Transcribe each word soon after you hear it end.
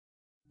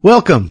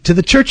Welcome to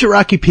the Church at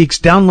Rocky Peak's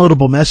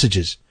downloadable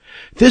messages.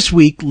 This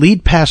week,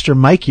 lead pastor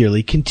Mike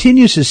Yearley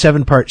continues his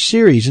 7-part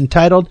series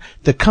entitled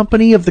The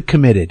Company of the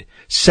Committed,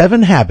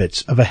 7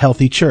 Habits of a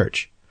Healthy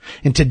Church.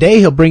 And today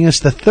he'll bring us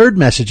the third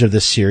message of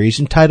this series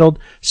entitled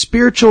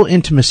Spiritual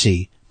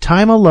Intimacy,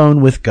 Time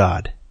Alone with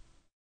God.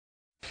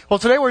 Well,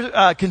 today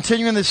we're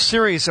continuing this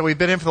series that we've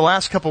been in for the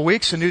last couple of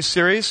weeks, a new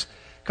series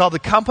called The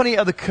Company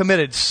of the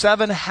Committed,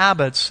 7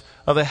 Habits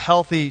of a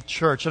Healthy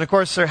Church. And of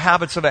course, they're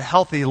habits of a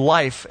healthy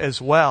life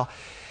as well.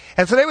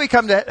 And today we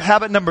come to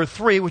habit number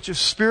 3, which is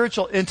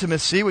spiritual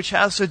intimacy, which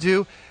has to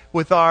do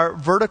with our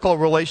vertical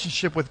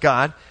relationship with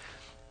God.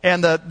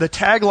 And the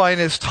tagline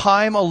is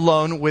time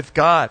alone with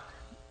God.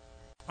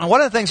 And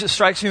one of the things that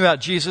strikes me about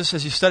Jesus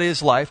as you study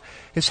his life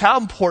is how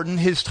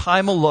important his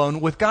time alone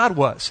with God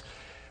was,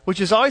 which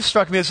has always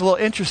struck me as a little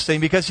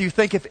interesting because you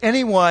think if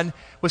anyone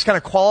was kind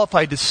of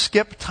qualified to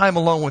skip time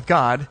alone with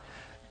God,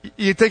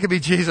 you'd think it'd be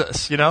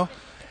Jesus, you know?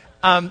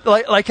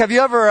 Like, have you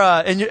ever,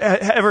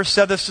 ever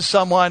said this to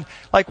someone?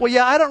 Like, well,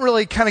 yeah, I don't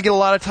really kind of get a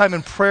lot of time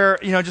in prayer,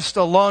 just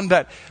alone,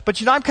 but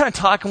I'm kind of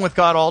talking with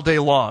God all day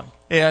long.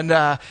 And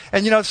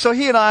so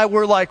he and I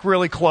were like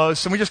really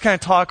close and we just kind of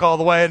talk all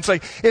the way. And it's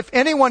like, if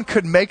anyone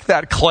could make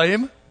that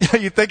claim,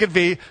 you'd think it'd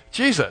be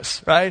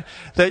Jesus, right?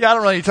 That I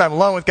don't really need time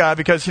alone with God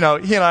because, he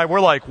and I,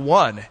 we're like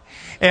one.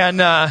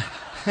 And,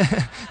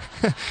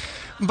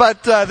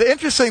 But the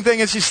interesting thing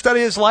is you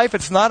study his life,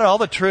 it's not all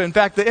the true. In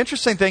fact, the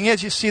interesting thing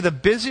is you see the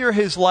busier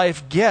his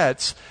life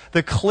gets,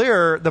 the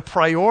clearer the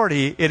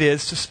priority it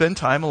is to spend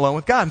time alone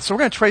with God. And so we're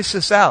going to trace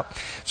this out.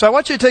 So I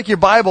want you to take your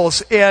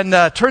Bibles and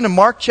turn to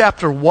Mark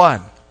chapter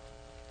 1.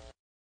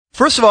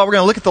 First of all, we're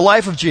going to look at the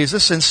life of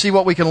Jesus and see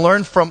what we can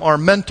learn from our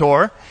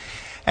mentor.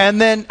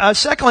 And then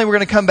secondly, we're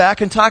going to come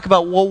back and talk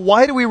about, well,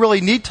 why do we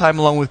really need time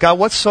alone with God?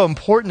 What's so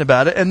important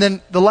about it? And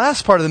then the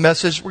last part of the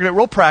message, we're going to get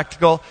real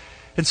practical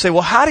and say,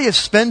 well, how do you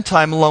spend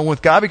time alone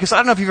with God? Because I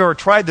don't know if you've ever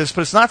tried this,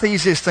 but it's not the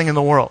easiest thing in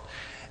the world.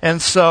 And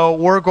so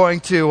we're going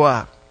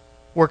to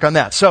work on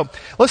that. So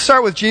let's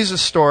start with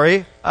Jesus'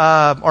 story,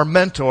 our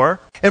mentor.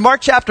 In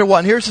Mark chapter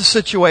 1, here's the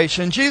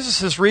situation.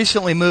 Jesus has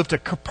recently moved to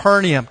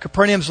Capernaum.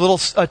 Capernaum's a little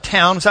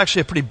town. It's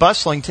actually a pretty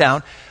bustling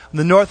town on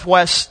the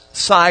northwest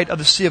side of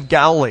the Sea of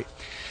Galilee.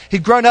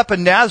 He'd grown up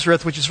in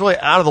Nazareth, which is really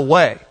out of the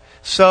way.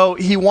 So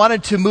he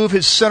wanted to move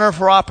his center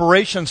for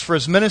operations for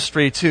his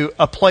ministry to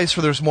a place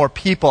where there's more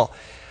people.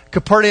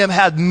 Capernaum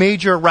had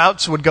major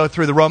routes that would go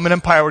through. The Roman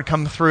Empire would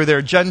come through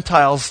there.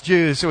 Gentiles,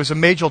 Jews. It was a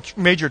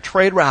major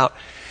trade route.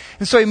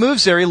 And so he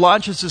moves there. He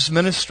launches his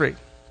ministry.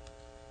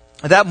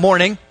 That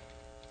morning,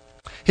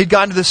 he'd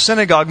gone to the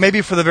synagogue,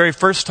 maybe for the very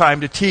first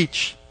time, to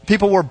teach.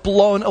 People were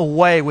blown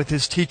away with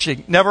his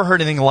teaching. Never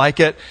heard anything like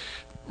it.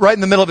 Right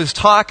in the middle of his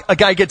talk, a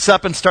guy gets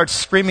up and starts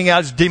screaming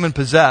out he's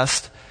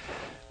demon-possessed.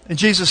 And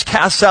Jesus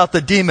casts out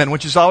the demon,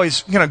 which is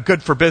always,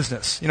 good for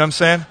business. You know what I'm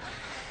saying?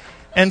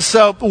 And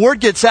so the word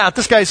gets out.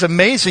 This guy's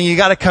amazing. You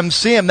got to come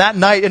see him. That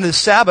night into the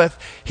Sabbath,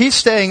 he's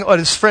staying at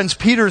his friend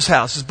Peter's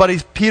house. His buddy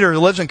Peter, who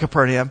lives in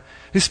Capernaum,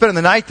 he's spending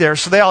the night there.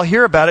 So they all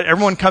hear about it.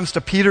 Everyone comes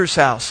to Peter's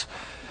house.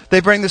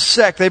 They bring the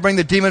sick. They bring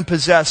the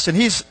demon-possessed. And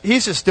he's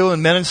just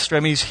doing ministry.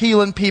 I mean, he's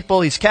healing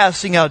people. He's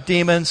casting out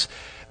demons.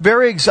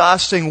 Very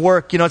exhausting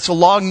work. It's a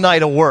long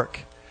night of work.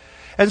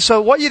 And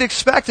so what you'd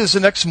expect is the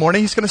next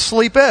morning he's going to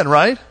sleep in,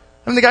 right?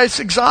 I mean, the guy's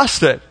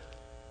exhausted.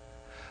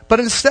 But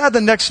instead,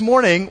 the next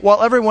morning,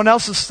 while everyone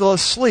else is still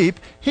asleep,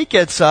 he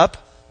gets up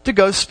to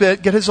go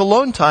get his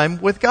alone time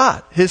with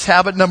God. His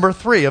habit number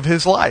 3 of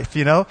his life,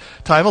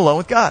 time alone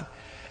with God.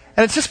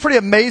 And it's just pretty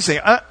amazing.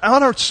 I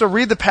want us to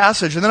read the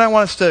passage, and then I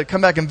want us to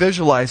come back and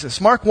visualize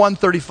this. Mark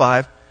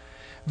 1:35,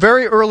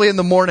 very early in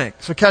the morning.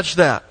 So catch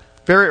that.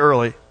 Very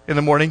early in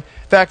the morning.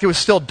 In fact, it was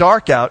still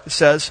dark out. It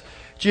says,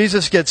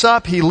 Jesus gets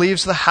up, he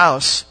leaves the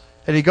house,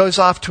 and he goes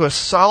off to a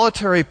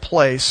solitary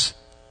place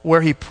where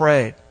he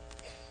prayed.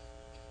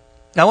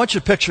 Now I want you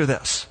to picture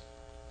this.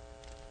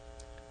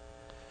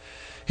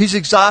 He's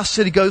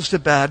exhausted, he goes to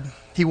bed.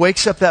 He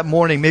wakes up that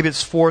morning, maybe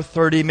it's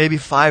 4:30, maybe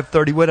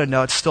 5:30, we don't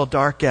know, it's still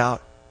dark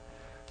out.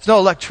 There's no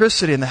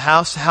electricity in the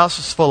house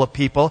is full of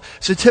people.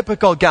 It's a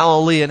typical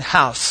Galilean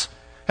house.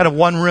 Kind of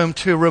 1 room,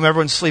 2 room,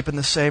 everyone sleep in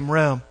the same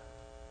room.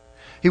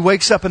 He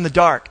wakes up in the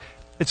dark.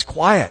 It's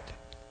quiet.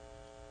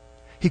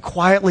 He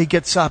quietly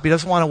gets up. He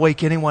doesn't want to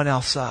wake anyone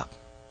else up.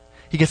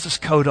 He gets his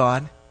coat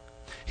on.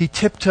 He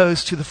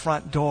tiptoes to the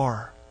front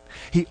door.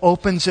 He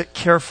opens it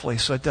carefully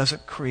so it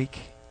doesn't creak.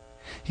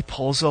 He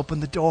pulls open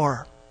the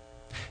door.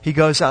 He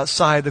goes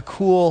outside. The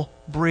cool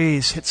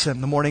breeze hits him.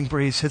 The morning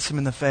breeze hits him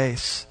in the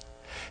face.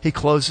 He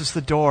closes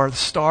the door. The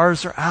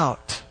stars are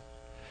out.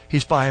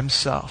 He's by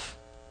himself.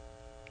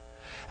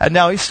 And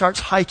now he starts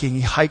hiking.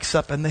 He hikes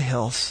up in the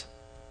hills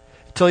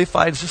until he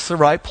finds just the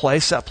right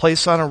place, that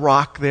place on a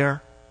rock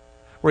there,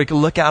 where he could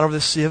look out over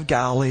the Sea of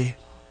Galilee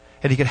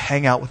and he could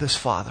hang out with his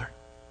Father.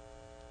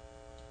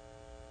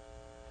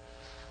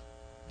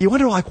 You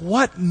wonder,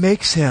 what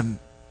makes him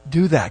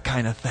do that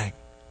kind of thing?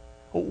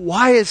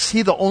 Why is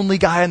he the only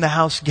guy in the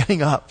house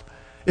getting up?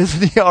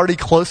 Isn't he already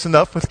close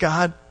enough with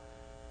God?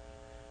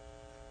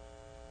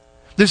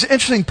 There's an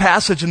interesting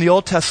passage in the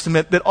Old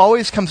Testament that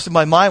always comes to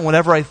my mind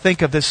whenever I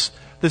think of this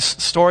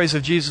stories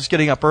of Jesus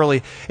getting up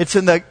early. It's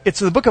in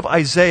the book of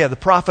Isaiah, the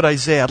prophet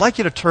Isaiah. I'd like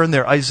you to turn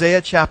there,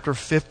 Isaiah chapter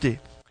 50.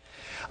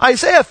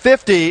 Isaiah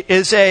 50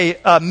 is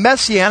a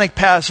messianic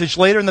passage.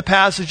 Later in the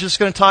passage, it's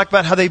going to talk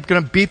about how they're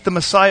going to beat the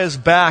Messiah's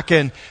back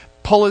and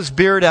pull his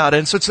beard out.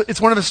 And so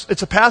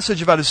it's a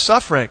passage about his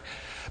suffering.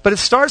 But it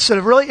starts in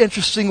a really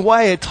interesting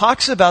way. It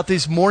talks about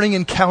these morning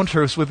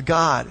encounters with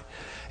God.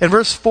 In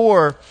verse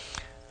 4,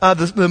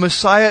 the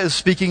Messiah is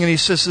speaking, and he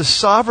says, "The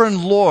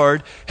sovereign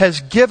Lord has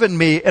given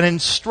me an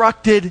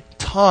instructed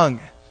tongue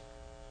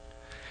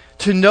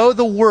to know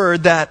the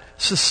word that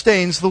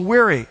sustains the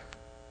weary."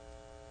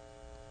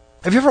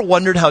 Have you ever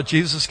wondered how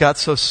Jesus got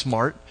so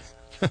smart?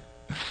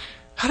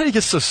 How did he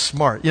get so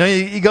smart? You know,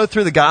 you go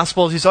through the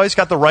Gospels, he's always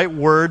got the right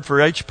word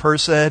for each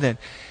person, and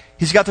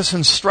he's got this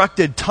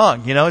instructed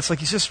tongue. You know, it's like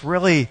he's just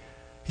really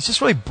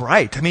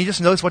bright. I mean, he just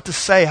knows what to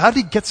say. How did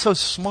he get so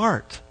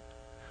smart?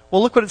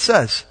 Well, look what it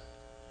says.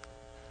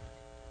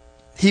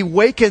 "He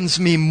wakens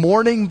me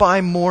morning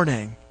by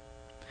morning.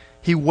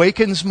 He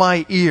wakens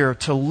my ear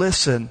to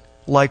listen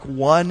like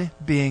one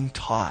being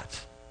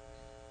taught."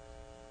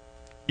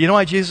 You know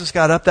why Jesus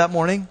got up that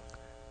morning?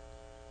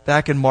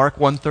 Back in Mark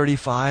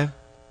 1:35?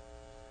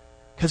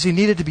 Because he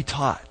needed to be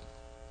taught.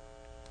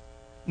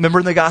 Remember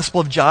in the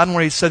Gospel of John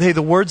where he said, "Hey,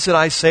 the words that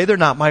I say, they're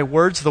not my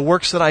words. The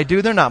works that I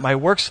do, they're not my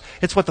works.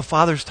 It's what the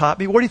Father's taught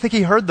me." Where do you think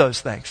he heard those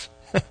things?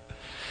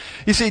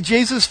 You see,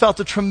 Jesus felt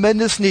a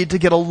tremendous need to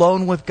get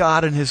alone with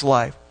God in his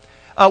life.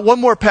 One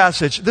more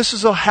passage. This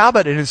is a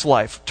habit in his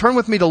life. Turn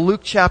with me to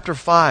Luke chapter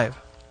 5.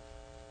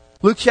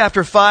 Luke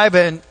chapter 5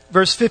 and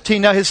verse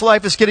 15. Now his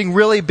life is getting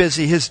really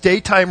busy. His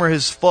day timer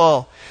is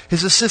full.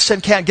 His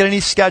assistant can't get any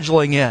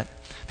scheduling in.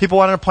 People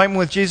want an appointment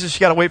with Jesus, you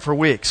got to wait for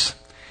weeks.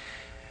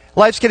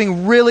 Life's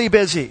getting really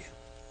busy.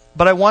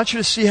 But I want you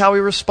to see how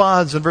he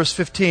responds in verse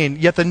 15.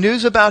 "Yet the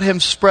news about him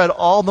spread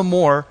all the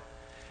more,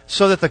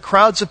 so that the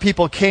crowds of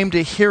people came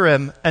to hear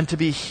him and to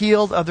be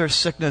healed of their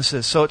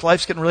sicknesses." So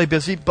life's getting really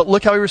busy, but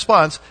look how he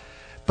responds.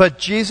 "But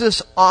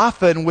Jesus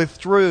often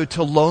withdrew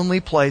to lonely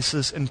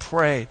places and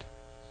prayed."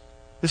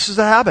 This is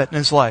a habit in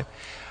his life.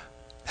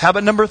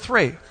 Habit number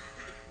 3,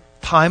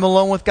 time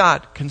alone with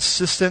God.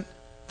 Consistent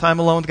time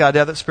alone with God to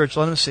have that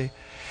spiritual intimacy.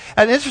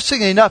 And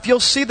interestingly enough,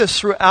 you'll see this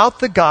throughout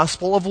the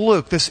Gospel of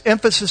Luke, this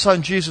emphasis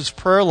on Jesus'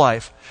 prayer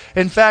life.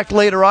 In fact,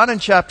 later on in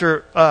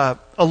chapter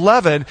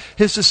 11,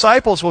 his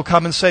disciples will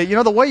come and say, "You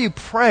know, the way you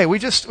pray,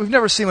 we've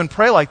never seen him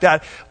pray like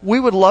that.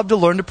 We would love to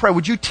learn to pray.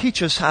 Would you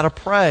teach us how to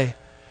pray?"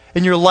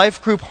 In your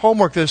life group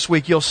homework this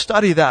week, you'll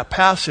study that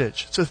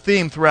passage. It's a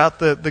theme throughout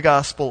the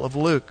Gospel of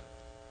Luke.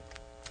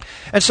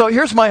 And so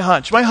here's my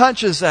hunch. My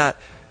hunch is that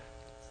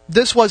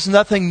this was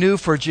nothing new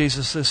for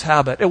Jesus, this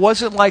habit. It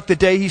wasn't like the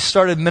day he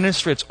started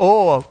ministry. It's,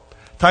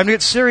 time to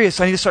get serious.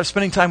 I need to start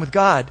spending time with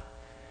God.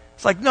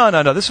 It's like,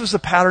 no. This was the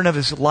pattern of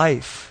his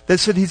life.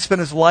 This said he'd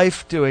spent his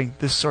life doing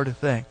this sort of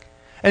thing.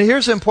 And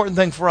here's the important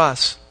thing for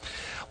us.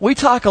 We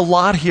talk a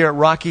lot here at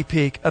Rocky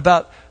Peak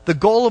about the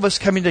goal of us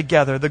coming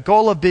together. The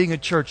goal of being a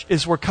church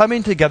is we're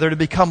coming together to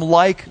become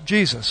like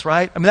Jesus,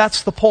 right? I mean,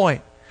 that's the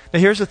point. Now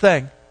here's the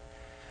thing.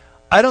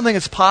 I don't think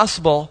it's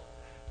possible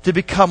to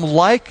become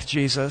like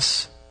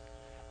Jesus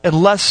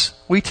unless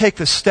we take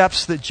the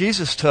steps that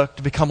Jesus took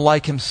to become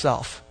like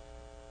himself.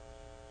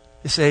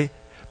 You see,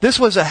 this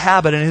was a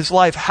habit in his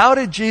life. How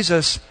did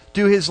Jesus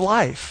do his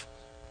life?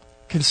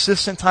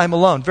 Consistent time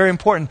alone. Very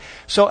important.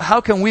 So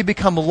how can we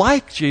become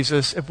like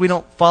Jesus if we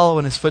don't follow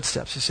in his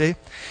footsteps, you see?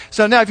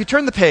 So now if you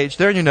turn the page,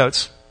 there in your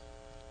notes,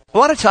 I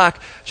want to talk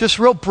just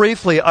real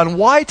briefly on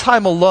why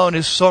time alone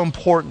is so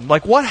important.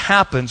 Like what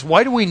happens?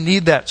 Why do we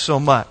need that so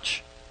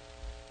much?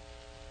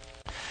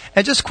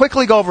 And just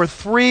quickly go over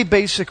 3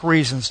 basic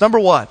reasons. Number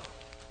 1,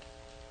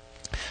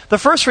 the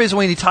first reason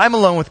we need time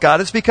alone with God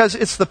is because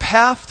it's the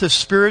path to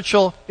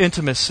spiritual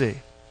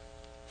intimacy.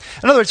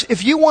 In other words,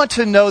 if you want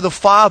to know the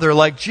Father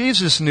like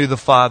Jesus knew the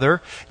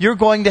Father, you're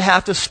going to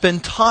have to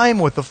spend time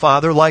with the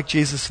Father like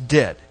Jesus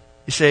did.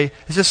 You see,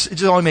 it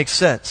just only makes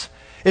sense.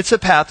 It's a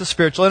path to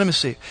spiritual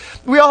intimacy.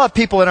 We all have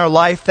people in our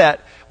life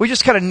that we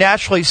just kind of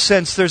naturally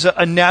sense there's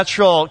a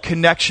natural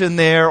connection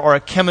there or a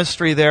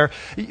chemistry there.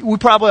 We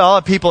probably all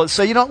have people that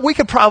say, you know, we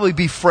could probably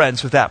be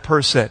friends with that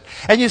person.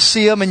 And you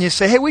see them and you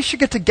say, hey, we should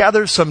get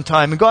together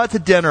sometime and go out to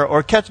dinner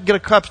or get a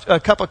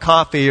cup of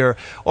coffee or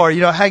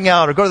you know, hang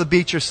out or go to the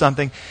beach or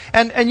something.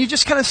 And you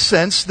just kind of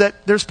sense that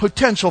there's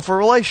potential for a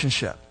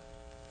relationship.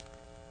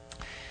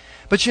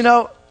 But you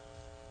know,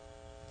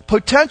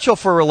 potential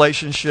for a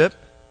relationship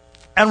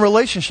and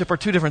relationship are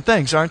 2 different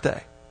things, aren't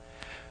they?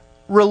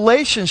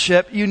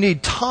 Relationship, you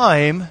need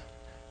time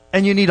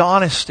and you need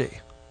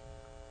honesty.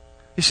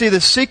 You see,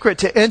 the secret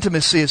to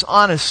intimacy is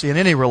honesty in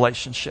any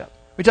relationship.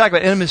 We talk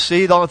about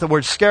intimacy, don't let the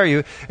word scare you.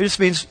 It just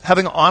means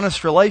having an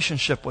honest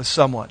relationship with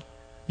someone.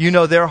 You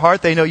know their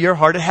heart, they know your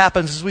heart. It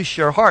happens as we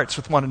share hearts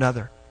with one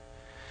another.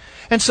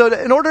 And so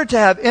in order to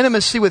have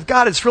intimacy with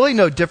God, it's really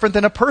no different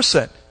than a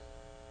person,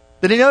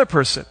 than any other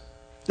person.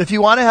 If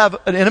you want to have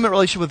an intimate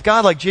relationship with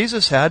God like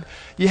Jesus had,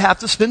 you have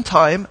to spend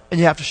time and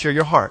you have to share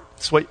your heart.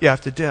 That's what you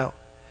have to do.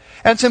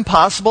 And it's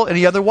impossible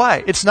any other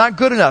way. It's not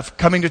good enough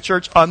coming to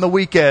church on the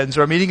weekends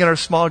or meeting in our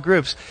small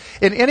groups.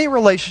 In any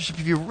relationship,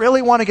 if you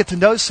really want to get to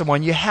know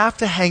someone, you have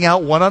to hang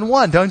out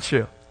one-on-one, don't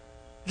you?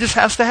 It just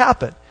has to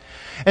happen.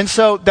 And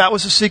so that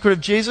was the secret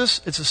of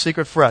Jesus. It's a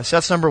secret for us.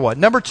 That's number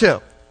one. Number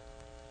two,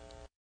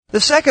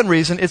 the second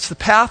reason, it's the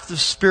path to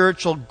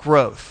spiritual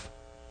growth.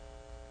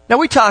 Now,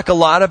 we talk a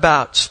lot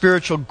about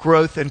spiritual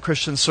growth in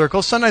Christian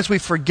circles. Sometimes we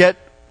forget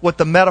what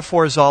the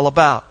metaphor is all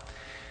about.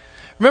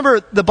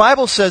 Remember, the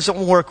Bible says that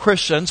when we're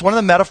Christians, one of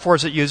the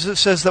metaphors it uses, it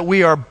says that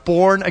we are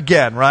born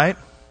again, right?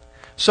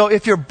 So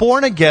if you're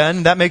born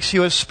again, that makes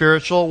you a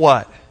spiritual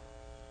what?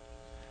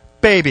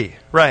 Baby,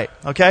 right,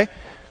 okay?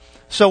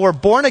 So we're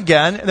born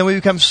again, and then we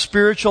become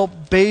spiritual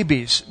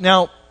babies.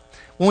 Now,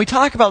 when we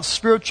talk about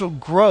spiritual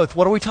growth,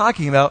 what are we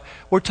talking about?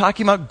 We're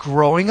talking about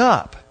growing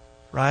up,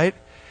 right?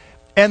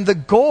 And the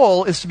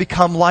goal is to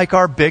become like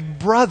our big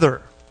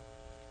brother.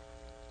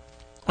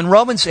 In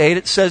Romans 8,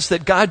 it says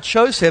that God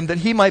chose him, that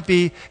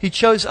he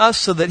chose us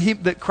so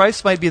that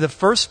Christ might be the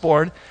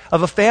firstborn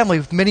of a family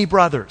with many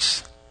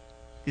brothers.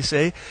 You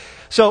see?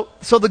 So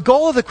the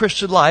goal of the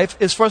Christian life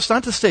is for us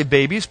not to stay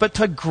babies, but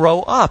to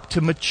grow up,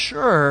 to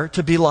mature,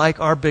 to be like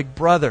our big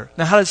brother.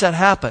 Now, how does that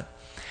happen?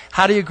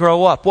 How do you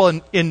grow up?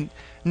 Well, in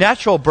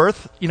natural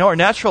birth, our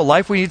natural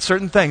life, we need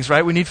certain things,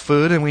 right? We need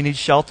food and we need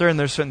shelter and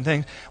there's certain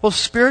things. Well,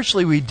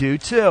 spiritually we do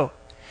too.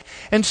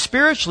 And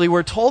spiritually,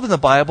 we're told in the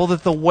Bible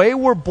that the way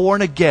we're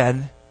born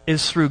again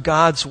is through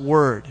God's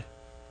Word.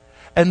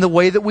 And the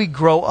way that we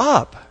grow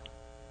up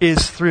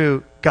is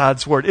through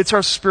God's Word. It's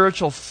our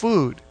spiritual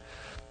food.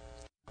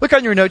 Look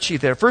on your note sheet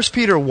there. 1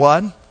 Peter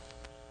 1,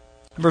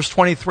 verse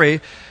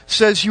 23,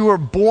 says you were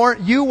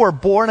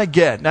born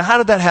again. Now, how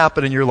did that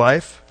happen in your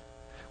life?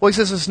 Well, he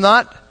says it's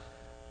not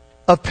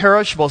a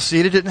perishable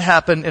seed. It didn't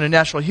happen in a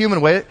natural human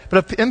way,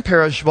 but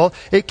imperishable.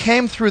 It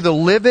came through the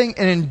living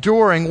and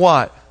enduring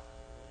what?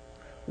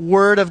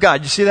 Word of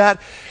God. You see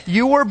that?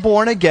 You were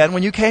born again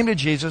when you came to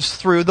Jesus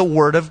through the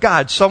Word of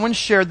God. Someone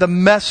shared the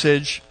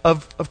message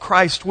of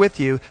Christ with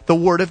you, the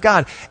Word of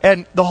God.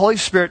 And the Holy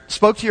Spirit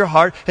spoke to your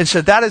heart and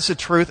said, that is the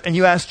truth. And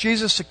you asked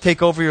Jesus to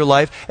take over your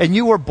life, and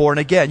you were born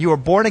again. You were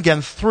born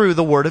again through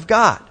the Word of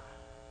God.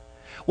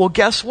 Well,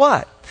 guess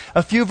what?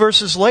 A few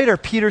verses later,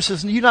 Peter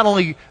says, you not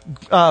only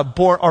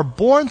are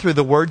born through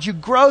the Word, you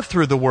grow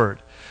through the Word.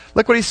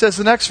 Look what he says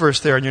the next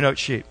verse there on your note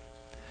sheet.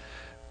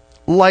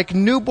 Like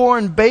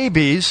newborn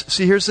babies,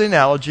 see, here's the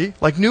analogy.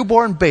 Like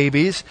newborn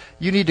babies,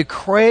 you need to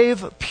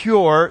crave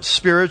pure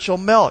spiritual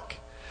milk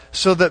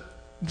so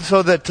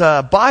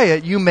that by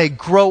it you may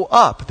grow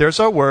up.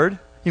 There's our word.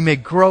 You may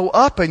grow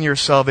up in your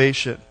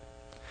salvation.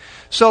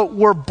 So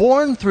we're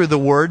born through the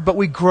Word, but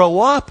we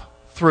grow up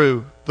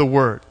through the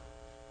Word.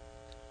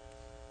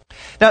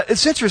 Now,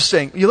 it's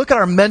interesting. You look at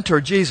our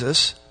mentor,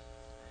 Jesus,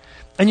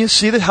 and you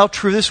see that how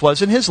true this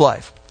was in his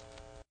life.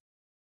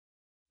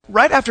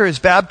 Right after his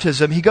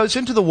baptism, he goes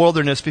into the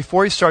wilderness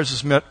before he starts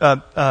his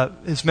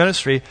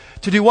ministry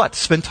to do what?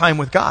 Spend time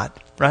with God,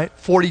 right?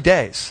 40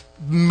 days.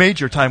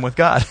 Major time with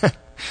God.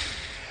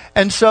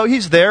 And so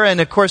he's there,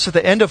 and of course at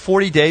the end of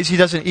 40 days, he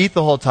doesn't eat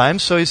the whole time,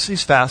 so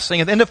he's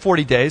fasting. At the end of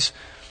 40 days,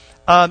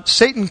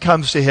 Satan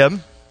comes to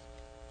him,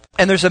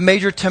 and there's a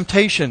major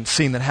temptation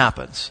scene that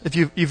happens. If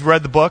you've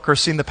read the book or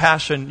seen The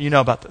Passion, you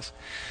know about this.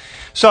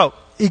 So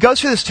he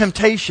goes through this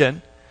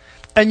temptation,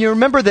 and you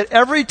remember that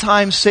every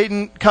time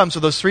Satan comes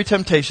with those three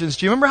temptations,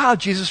 do you remember how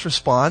Jesus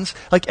responds?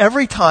 Like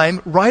every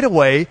time, right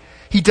away,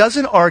 he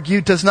doesn't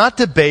argue, does not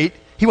debate.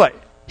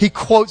 He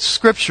quotes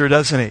Scripture,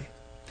 doesn't he?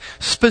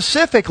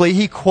 Specifically,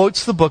 he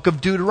quotes the book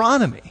of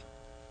Deuteronomy.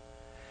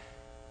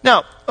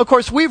 Now, of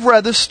course, we've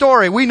read the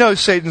story. We know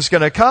Satan's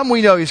going to come.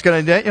 We know he's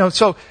going to,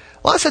 so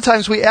lots of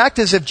times we act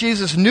as if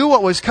Jesus knew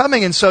what was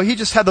coming, and so he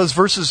just had those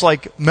verses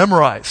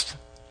memorized.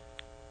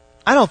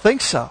 I don't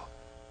think so.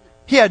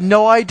 He had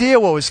no idea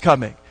what was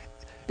coming,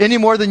 any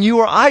more than you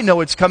or I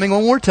know it's coming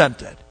when we're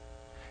tempted.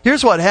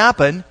 Here's what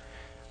happened.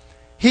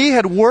 He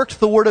had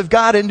worked the Word of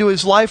God into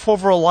his life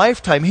over a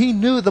lifetime. He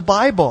knew the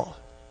Bible.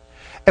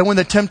 And when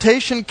the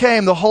temptation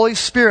came, the Holy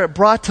Spirit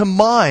brought to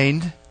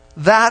mind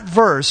that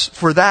verse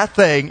for that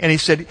thing, and he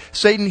said,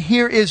 Satan,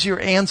 here is your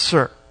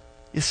answer.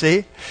 You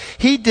see?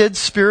 He did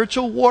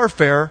spiritual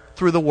warfare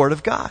through the Word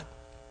of God.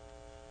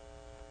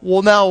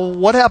 Well, now,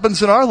 what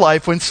happens in our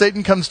life when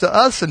Satan comes to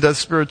us and does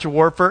spiritual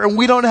warfare and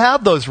we don't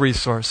have those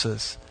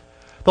resources?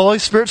 The Holy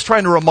Spirit's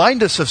trying to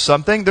remind us of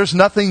something. There's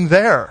nothing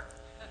there.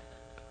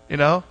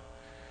 And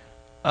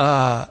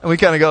we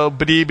kind of go,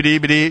 ba-dee,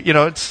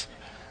 it's,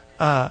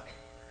 all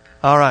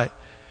right.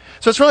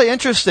 So it's really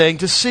interesting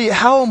to see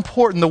how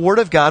important the Word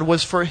of God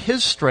was for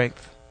his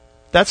strength.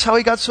 That's how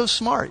he got so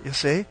smart, you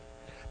see?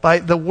 By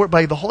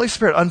the Holy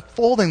Spirit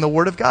unfolding the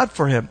Word of God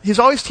for him. He's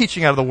always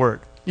teaching out of the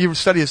Word. You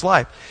study his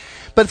life.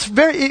 But it's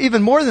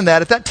even more than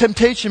that. At that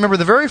temptation, remember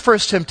the very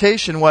first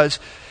temptation was,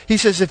 he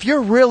says, if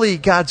you're really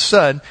God's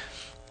son,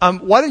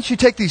 why don't you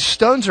take these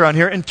stones around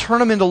here and turn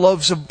them into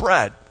loaves of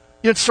bread?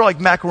 It's sort of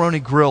like macaroni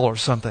grill or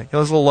something.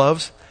 Those little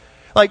loaves.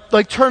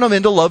 Like turn them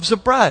into loaves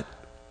of bread.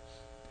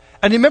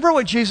 And you remember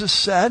what Jesus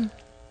said?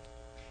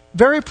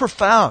 Very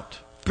profound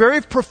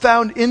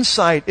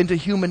insight into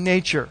human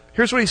nature.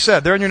 Here's what he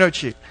said. There in your note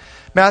sheet.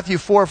 Matthew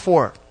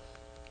 4:4.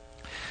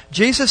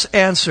 Jesus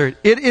answered,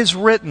 "It is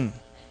written,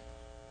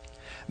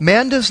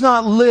 man does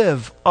not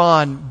live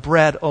on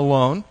bread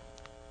alone."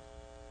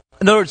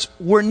 In other words,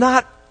 we're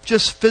not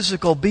just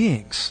physical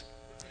beings.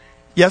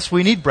 Yes,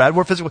 we need bread.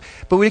 We're physical.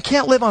 But we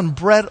can't live on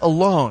bread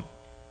alone.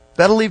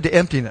 That'll lead to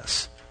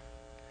emptiness.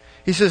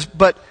 He says,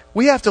 but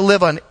we have to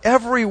live on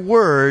every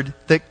word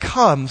that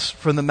comes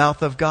from the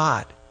mouth of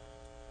God.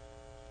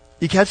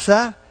 You catch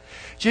that?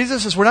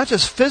 Jesus says we're not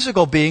just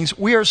physical beings,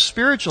 we are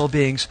spiritual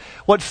beings.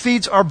 What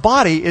feeds our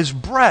body is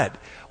bread.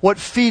 What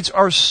feeds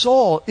our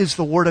soul is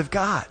the Word of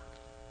God.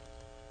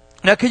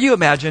 Now, could you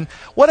imagine,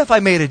 what if I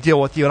made a deal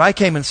with you and I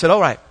came and said,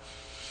 all right,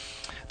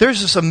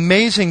 there's this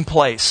amazing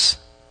place.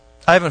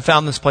 I haven't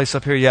found this place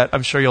up here yet.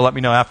 I'm sure you'll let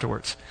me know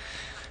afterwards.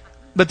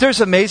 But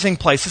there's an amazing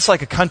place. It's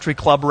like a country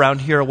club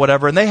around here or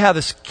whatever, and they have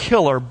this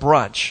killer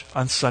brunch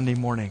on Sunday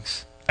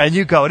mornings. And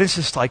you go, and it's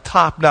just like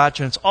top notch,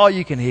 and it's all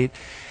you can eat.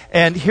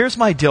 And here's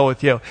my deal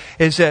with you,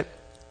 is that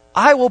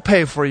I will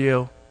pay for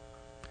you,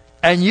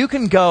 and you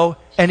can go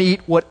and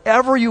eat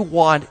whatever you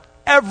want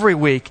every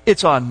week.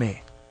 It's on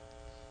me.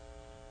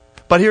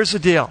 But here's the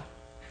deal.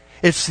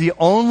 It's the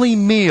only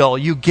meal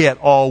you get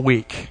all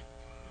week.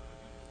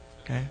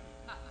 Okay?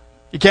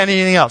 You can't eat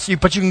anything else.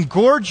 But you can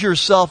gorge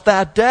yourself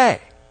that day.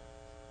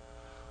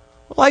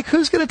 Like,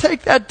 who's going to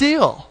take that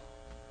deal?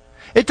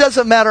 It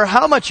doesn't matter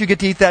how much you get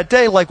to eat that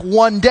day. Like,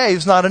 one day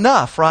is not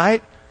enough,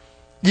 right?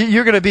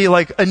 You're going to be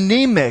like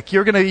anemic.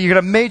 You're going to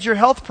have major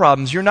health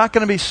problems. You're not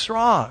going to be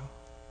strong.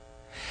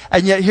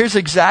 And yet, here's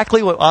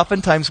exactly what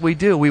oftentimes we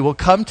do. We will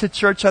come to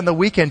church on the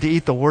weekend to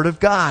eat the Word of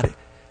God.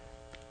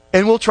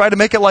 And we'll try to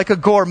make it like a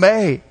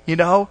gourmet, you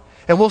know?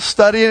 And we'll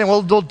study it and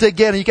we'll dig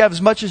in and you can have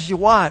as much as you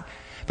want.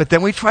 But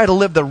then we try to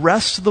live the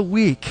rest of the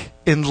week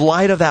in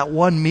light of that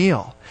one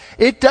meal.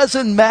 It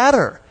doesn't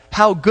matter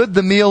how good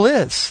the meal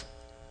is.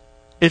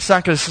 It's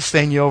not going to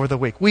sustain you over the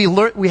week.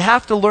 We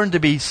have to learn to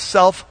be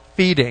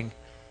self-feeding.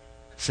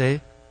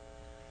 See?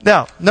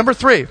 Now, number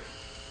 3.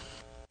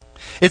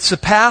 It's the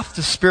path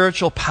to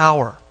spiritual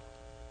power.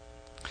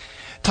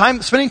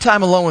 Spending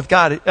time alone with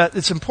God,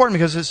 it's important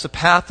because it's the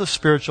path of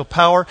spiritual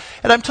power.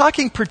 And I'm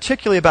talking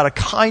particularly about a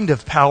kind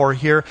of power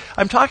here.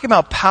 I'm talking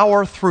about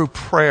power through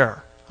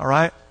prayer. All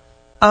right?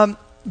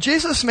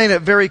 Jesus made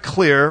it very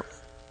clear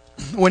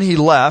when he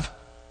left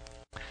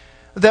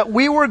that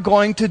we were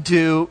going to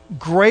do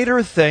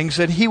greater things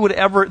than he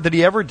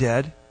ever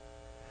did.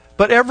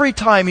 But every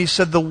time he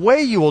said the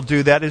way you will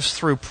do that is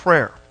through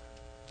prayer.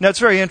 Now it's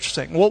very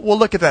interesting. We'll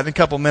look at that in a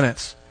couple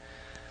minutes.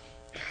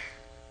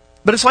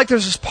 But it's like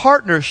there's this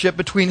partnership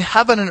between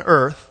heaven and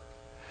earth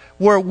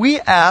where we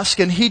ask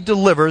and he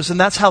delivers, and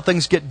that's how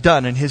things get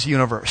done in his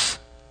universe.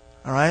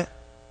 All right?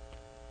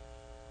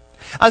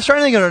 I was trying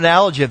to think of an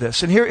analogy of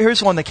this, and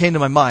here's one that came to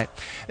my mind.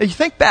 If you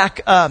think back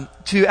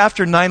to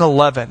after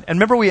 9/11, and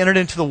remember we entered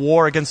into the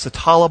war against the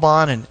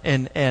Taliban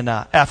in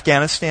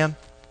Afghanistan?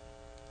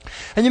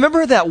 And you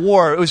remember that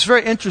war, it was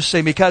very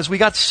interesting because we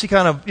got to see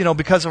kind of,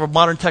 because of our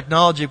modern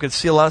technology, we could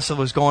see a lot of stuff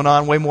that was going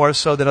on, way more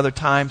so than other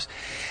times.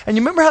 And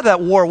you remember how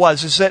that war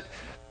was, is that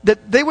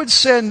they would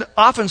send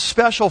often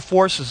special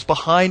forces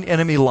behind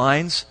enemy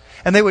lines,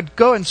 and they would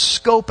go and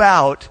scope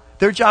out.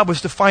 Their job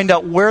was to find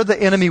out where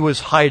the enemy was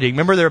hiding.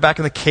 Remember they were back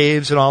in the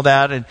caves and all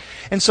that?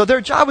 And so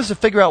their job was to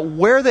figure out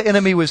where the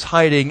enemy was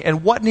hiding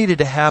and what needed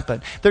to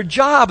happen. Their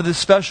job of the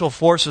special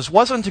forces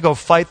wasn't to go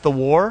fight the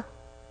war.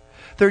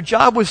 Their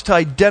job was to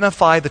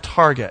identify the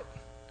target.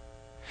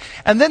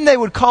 And then they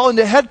would call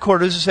into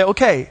headquarters and say,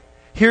 okay,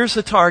 here's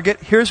the target,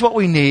 here's what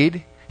we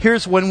need,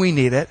 here's when we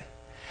need it.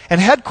 And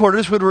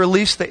headquarters would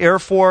release the Air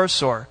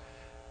Force or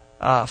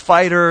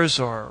fighters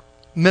or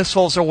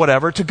missiles or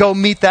whatever to go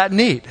meet that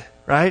need,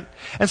 right?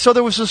 And so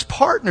there was this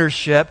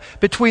partnership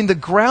between the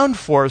ground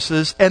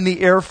forces and the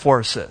air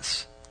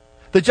forces.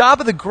 The job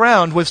of the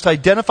ground was to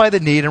identify the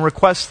need and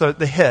request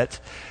the hit.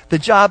 The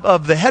job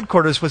of the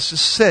headquarters was to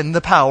send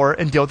the power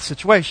and deal with the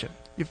situation.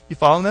 You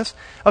following this?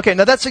 Okay,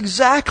 now that's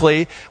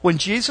exactly, when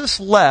Jesus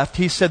left,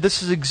 he said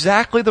this is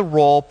exactly the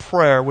role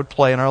prayer would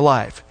play in our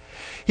life.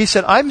 He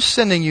said, I'm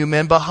sending you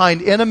men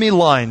behind enemy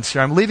lines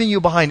here. I'm leaving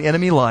you behind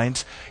enemy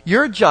lines.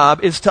 Your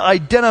job is to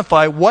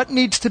identify what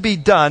needs to be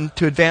done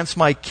to advance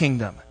my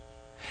kingdom.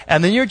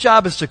 And then your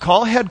job is to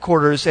call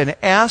headquarters and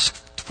ask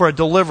for a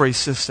delivery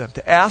system,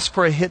 to ask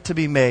for a hit to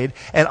be made,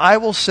 and I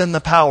will send the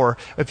power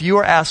if you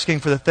are asking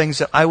for the things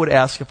that I would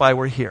ask if I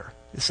were here.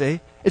 You see?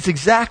 It's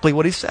exactly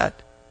what he said.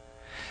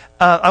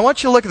 I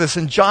want you to look at this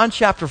in John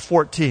chapter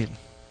 14.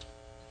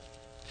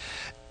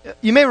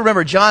 You may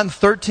remember John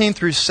 13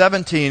 through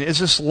 17 is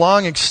this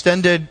long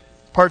extended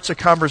parts of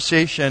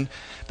conversation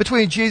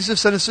between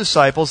Jesus and his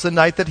disciples the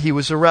night that he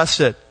was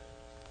arrested.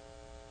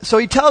 So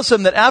he tells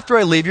them that after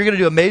I leave, you're going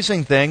to do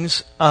amazing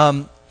things.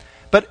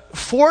 But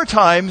 4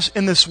 times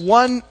in this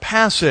one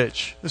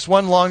passage, this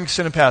one long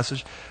extended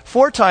passage,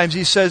 4 times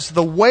he says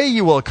the way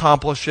you will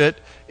accomplish it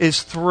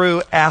is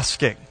through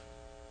asking.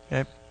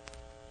 Okay?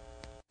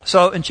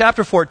 So in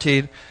chapter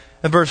 14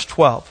 and verse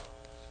 12,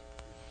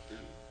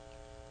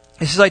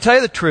 he says, I tell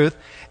you the truth,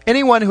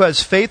 anyone who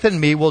has faith in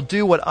me will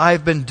do what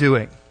I've been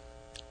doing.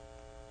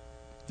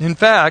 In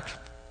fact,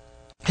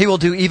 he will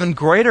do even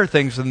greater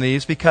things than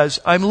these because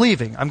I'm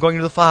leaving. I'm going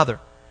to the Father.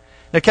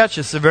 Now catch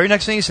this. The very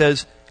next thing he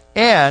says,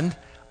 and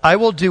I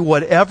will do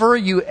whatever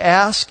you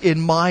ask in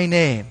my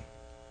name.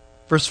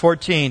 Verse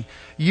 14,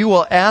 you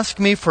will ask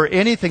me for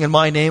anything in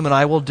my name and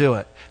I will do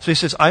it. So he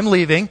says, I'm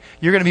leaving.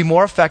 You're going to be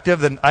more effective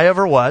than I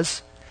ever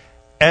was.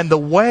 And the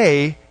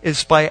way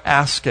is by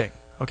asking.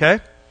 Okay?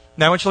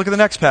 Now I want you to look at the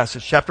next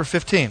passage, chapter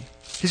 15.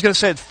 He's going to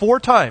say it 4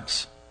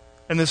 times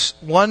in this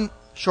one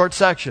short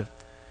section.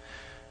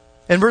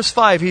 In verse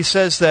 5, he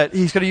says that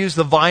he's going to use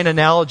the vine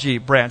analogy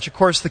branch. Of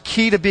course, the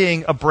key to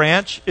being a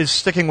branch is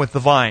sticking with the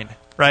vine,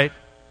 right?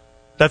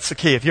 That's the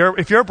key. If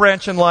you're a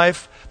branch in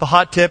life, the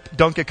hot tip,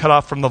 don't get cut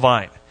off from the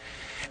vine.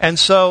 And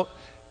so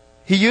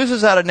he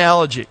uses that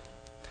analogy.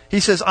 He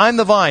says, I'm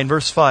the vine,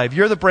 verse 5.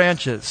 You're the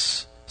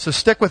branches, so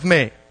stick with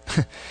me.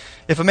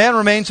 If a man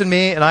remains in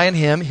me and I in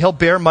him, he'll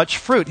bear much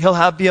fruit.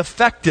 He'll be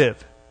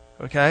effective.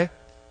 Okay?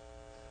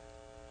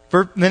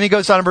 Then he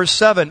goes on in verse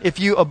 7. If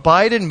you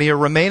abide in me or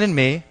remain in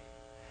me,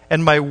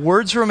 and my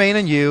words remain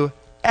in you,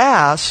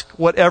 ask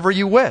whatever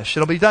you wish.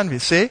 It'll be done for you.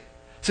 See? It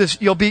says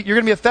you're going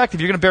to be effective.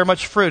 You're going to bear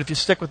much fruit if you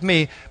stick with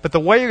me. But the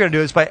way you're going to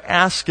do it is by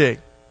asking.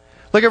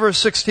 Look at verse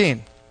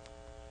 16.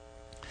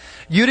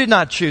 You did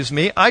not choose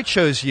me. I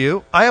chose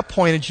you. I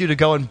appointed you to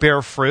go and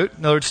bear fruit.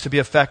 In other words, to be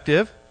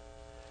effective.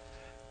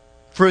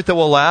 Fruit that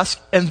will last.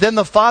 And then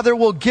the Father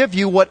will give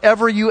you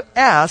whatever you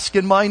ask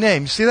in my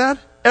name. See that?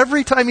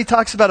 Every time he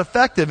talks about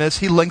effectiveness,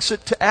 he links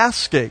it to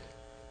asking.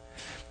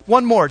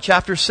 One more,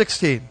 chapter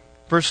 16,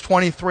 verse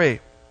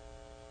 23.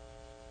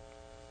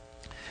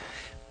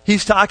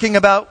 He's talking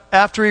about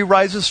after he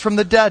rises from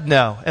the dead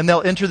now, and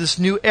they'll enter this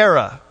new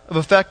era of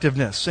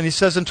effectiveness. And he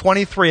says in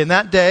 23, in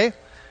that day,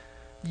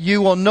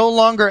 you will no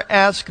longer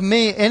ask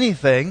me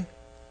anything.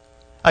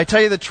 I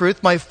tell you the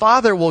truth, my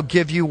Father will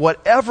give you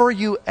whatever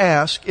you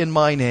ask in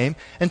my name.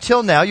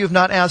 Until now, you have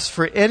not asked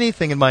for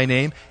anything in my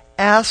name.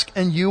 Ask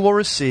and you will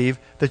receive,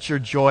 that your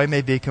joy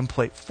may be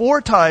complete.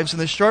 4 times in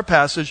this short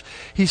passage,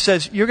 he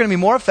says you're going to be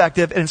more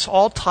effective, and it's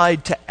all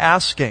tied to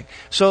asking.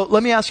 So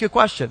let me ask you a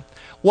question.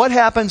 What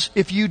happens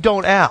if you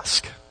don't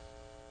ask?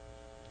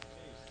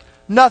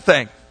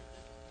 Nothing.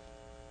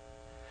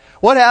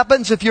 What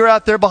happens if you're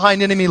out there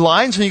behind enemy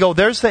lines and you go,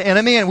 there's the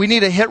enemy and we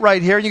need a hit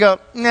right here, and you go,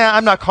 nah,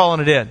 I'm not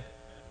calling it in.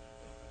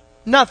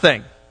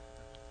 Nothing.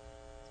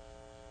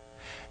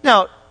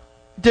 Now,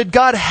 did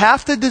God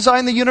have to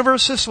design the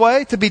universe this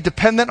way to be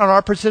dependent on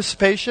our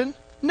participation?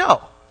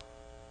 No.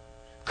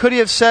 Could he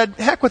have said,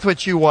 heck with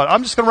what you want.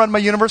 I'm just going to run my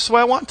universe the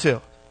way I want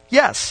to?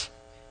 Yes.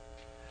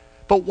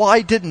 But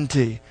why didn't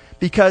he?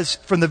 Because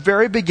from the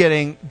very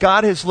beginning,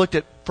 God has looked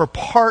for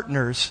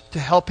partners to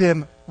help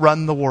him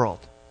run the world.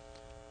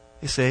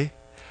 You see?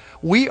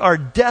 We are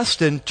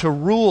destined to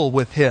rule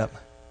with him.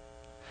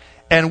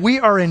 And we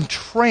are in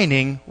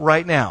training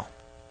right now.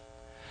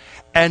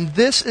 And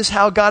this is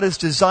how God has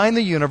designed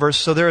the universe,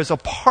 so there is a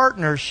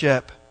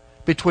partnership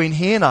between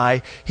he and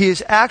I. He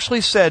has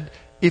actually said,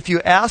 if you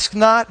ask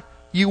not,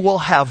 you will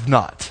have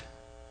not.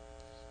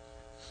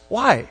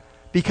 Why?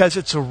 Because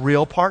it's a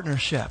real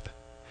partnership.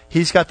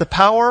 He's got the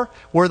power,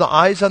 we're the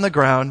eyes on the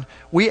ground.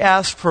 We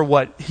ask for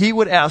what he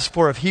would ask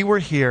for if he were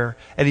here,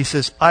 and he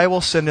says, I will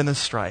send in the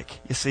strike.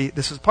 You see,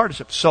 this is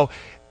partnership. So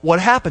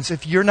what happens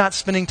if you're not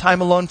spending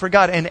time alone for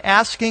God and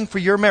asking for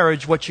your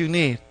marriage what you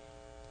need?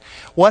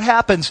 What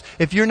happens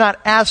if you're not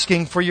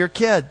asking for your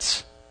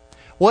kids?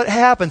 What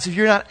happens if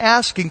you're not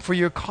asking for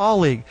your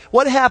colleague?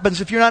 What happens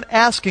if you're not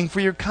asking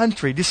for your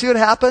country? Do you see what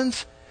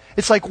happens?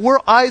 It's like we're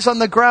eyes on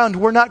the ground.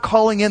 We're not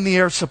calling in the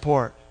air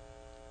support.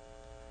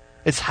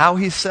 It's how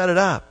he set it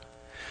up.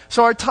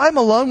 So our time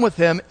alone with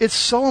him, it's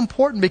so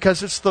important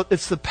because it's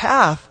the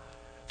path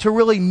to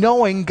really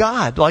knowing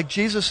God like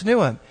Jesus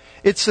knew him.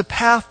 It's the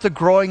path to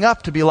growing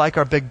up to be like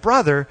our big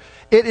brother.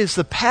 It is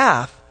the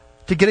path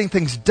to getting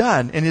things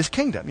done in his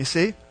kingdom, you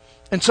see?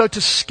 And so to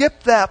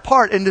skip that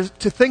part and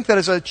to think that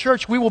as a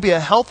church we will be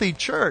a healthy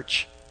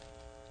church,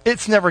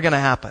 it's never going to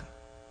happen.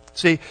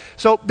 See,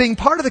 so being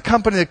part of the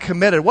company that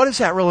committed, what does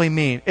that really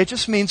mean? It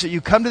just means that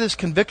you come to this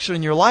conviction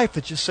in your life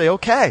that you say,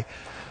 okay,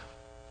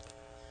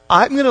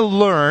 I'm going to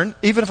learn,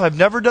 even if I've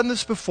never done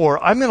this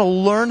before, I'm going to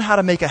learn how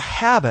to make a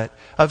habit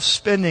of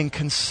spending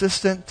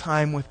consistent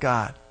time with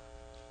God.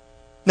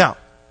 Now,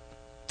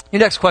 your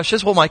next question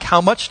is, well, Mike,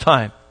 how much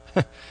time?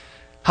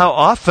 How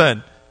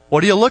often?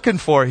 What are you looking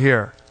for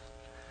here?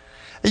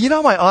 And you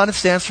know my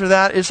honest answer to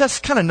that is that's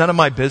kind of none of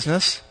my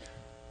business.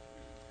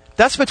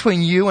 That's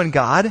between you and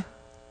God.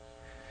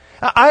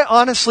 I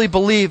honestly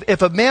believe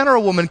if a man or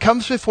a woman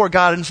comes before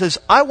God and says,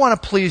 I want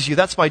to please you,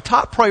 that's my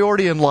top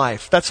priority in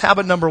life. That's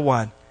habit number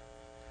 1.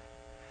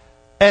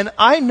 And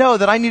I know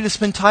that I need to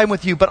spend time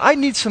with you, but I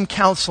need some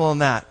counsel on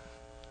that.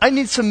 I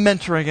need some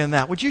mentoring in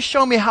that. Would you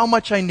show me how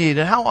much I need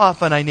and how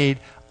often I need?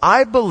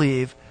 I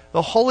believe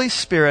the Holy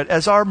Spirit,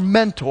 as our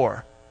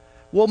mentor,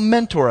 will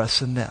mentor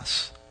us in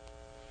this.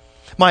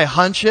 My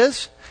hunch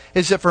is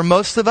that for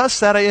most of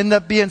us, that I end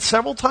up being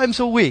several times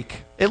a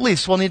week. At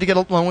least we'll need to get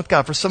alone with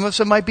God. For some of us,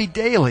 it might be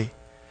daily.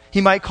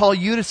 He might call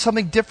you to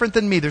something different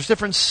than me. There's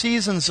different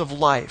seasons of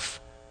life.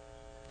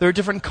 There are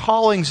different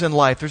callings in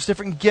life. There's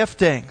different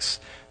giftings.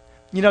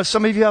 You know,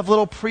 some of you have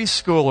little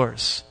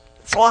preschoolers.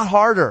 It's a lot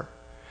harder.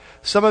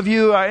 Some of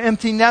you are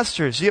empty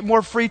nesters. You get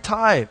more free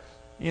time.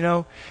 You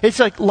know, it's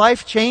like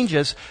life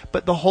changes,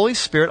 but the Holy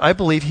Spirit, I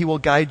believe He will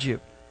guide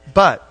you.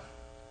 But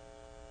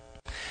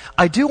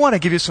I do want to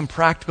give you some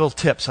practical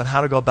tips on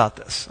how to go about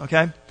this,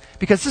 okay?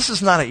 Because this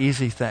is not an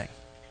easy thing.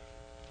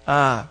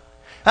 I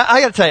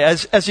got to tell you,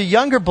 as a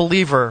younger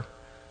believer,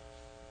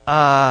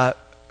 I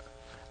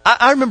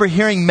remember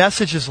hearing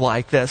messages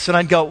like this, and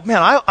I'd go,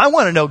 man, I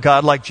want to know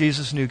God like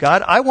Jesus knew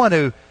God. I want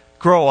to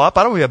grow up.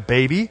 I don't want to be a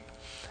baby.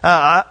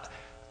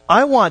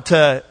 I want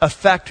to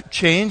affect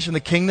change in the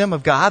kingdom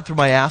of God through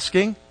my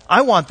asking.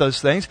 I want those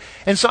things.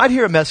 And so I'd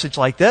hear a message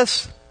like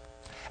this,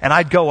 and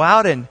I'd go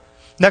out, and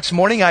next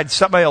morning I'd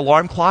set my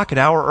alarm clock an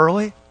hour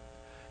early,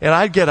 and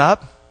I'd get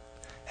up,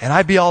 and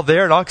I'd be all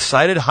there and all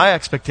excited, high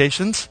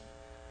expectations.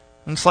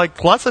 And it's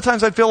like lots of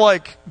times I'd feel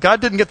like God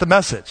didn't get the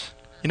message,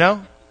 you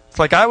know? It's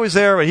like I was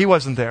there, but He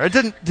wasn't there. It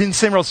didn't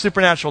seem real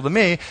supernatural to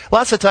me.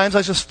 Lots of times I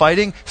was just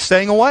fighting,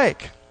 staying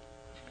awake.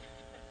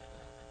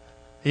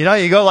 You know,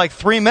 you go like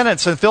 3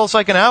 minutes and it feels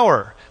like an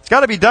hour. It's got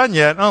to be done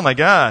yet. Oh my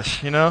gosh,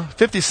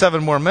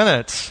 57 more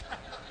minutes.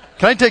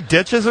 Can I take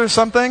ditches or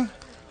something?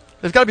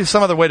 There's got to be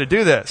some other way to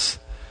do this.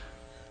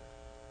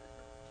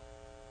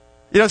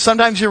 You know,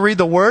 sometimes you read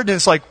the Word and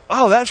it's like,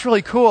 oh, that's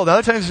really cool. The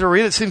other times you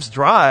read it seems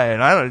dry,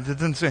 and it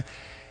didn't seem...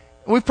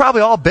 We've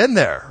probably all been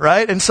there,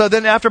 right? And so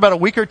then after about a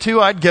week or two,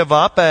 I'd give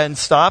up and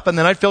stop, and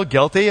then I'd feel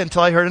guilty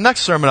until I heard a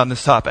next sermon on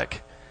this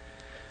topic.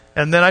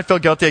 And then I'd feel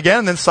guilty again,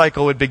 and then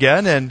cycle would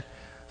begin, and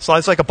so I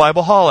was like a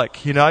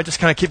Bible-holic, I just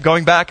kind of keep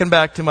going back and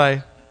back to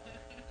my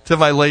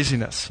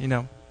laziness,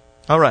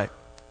 All right.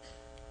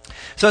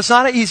 So it's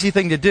not an easy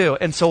thing to do.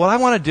 And so what I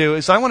want to do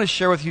is I want to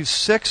share with you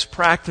 6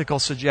 practical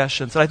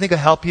suggestions that I think will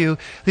help you.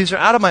 These are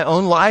out of my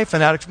own life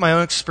and out of my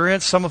own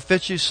experience. Some will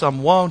fit you,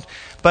 some won't.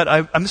 But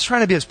I'm just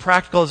trying to be as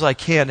practical as I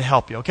can to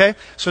help you, okay?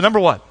 So number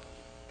one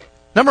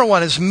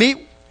is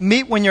meet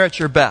when you're at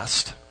your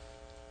best.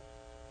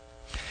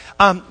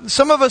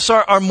 Some of us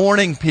are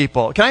morning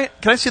people. Can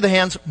I see the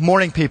hands?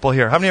 Morning people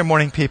here. How many are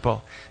morning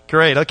people?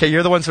 Great. Okay,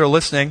 you're the ones that are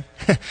listening.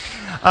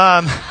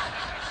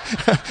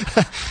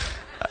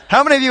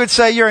 How many of you would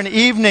say you're an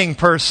evening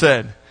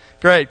person?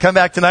 Great. Come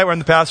back tonight. We're in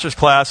the pastor's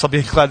class. I'll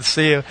be glad to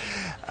see you.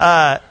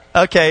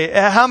 Okay.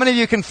 How many of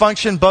you can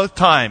function both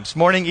times?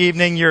 Morning,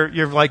 evening,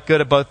 you're like good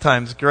at both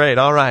times. Great.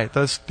 All right.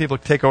 Those people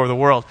take over the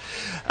world.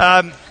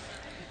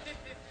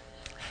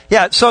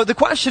 Yeah, so the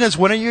question is,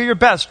 when are you your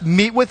best?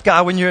 Meet with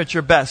God when you're at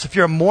your best. If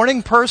you're a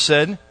morning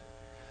person,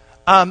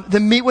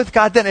 then meet with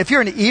God then. If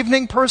you're an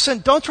evening person,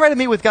 don't try to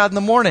meet with God in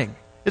the morning.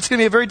 It's going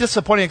to be a very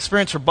disappointing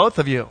experience for both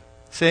of you.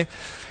 See?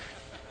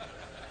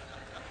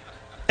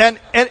 And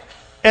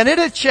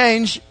it'll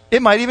change.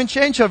 It might even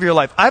change over your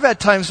life. I've had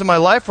times in my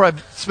life where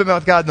I've spent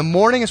with God in the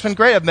morning. It's been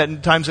great. I've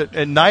met times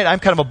at night. I'm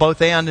kind of a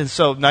both and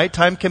so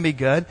nighttime can be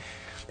good.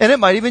 And it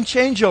might even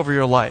change over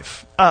your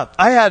life.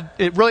 I had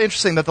it really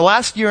interesting that the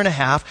last year and a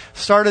half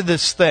started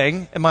this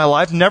thing in my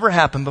life, never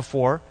happened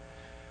before,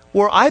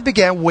 where I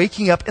began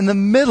waking up in the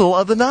middle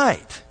of the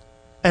night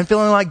and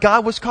feeling like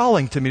God was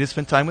calling to me to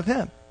spend time with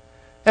Him.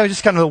 It was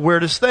just kind of the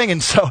weirdest thing.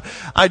 And so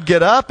I'd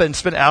get up and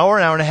spend an hour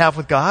and a half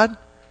with God.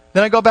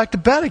 Then I go back to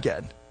bed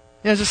again.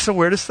 It's just the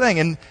weirdest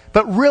thing.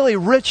 But really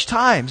rich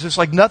times. It's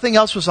like nothing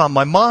else was on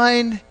my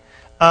mind.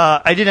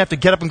 I didn't have to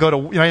get up and go to,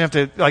 I didn't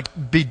have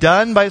to be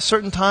done by a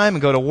certain time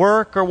and go to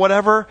work or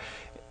whatever.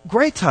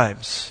 Great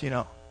times,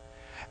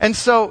 And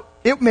so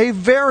it may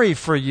vary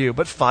for you,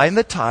 but find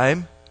the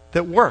time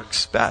that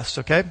works best,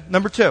 okay?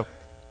 Number 2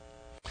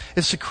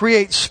 is to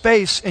create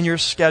space in your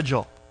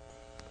schedule.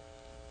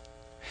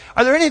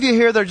 Are there any of you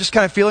here that are just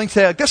kind of feeling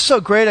today, that's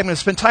so great, I'm going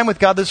to spend time with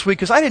God this week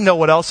because I didn't know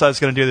what else I was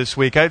going to do this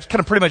week. I kind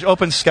of pretty much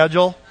open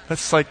schedule.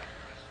 That's like,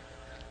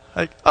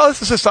 oh,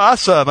 this is just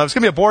awesome. It was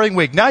going to be a boring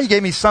week. Now you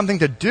gave me something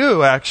to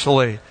do,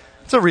 actually.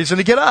 It's a reason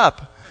to get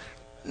up.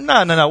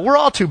 No. We're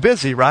all too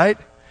busy, right?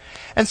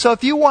 And so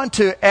if you want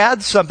to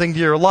add something to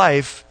your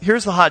life,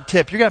 here's the hot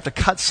tip. You're going to have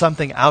to cut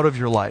something out of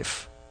your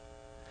life.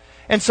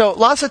 And so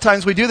lots of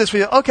times we do this. We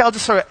go, okay, I'll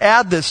just sort of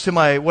add this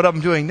to what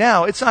I'm doing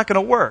now. It's not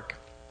going to work.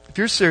 If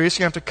you're serious,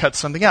 you're going to have to cut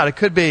something out. It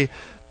could be,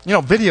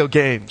 video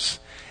games.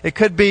 It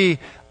could be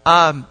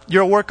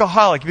you're a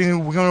workaholic. You're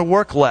going to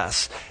work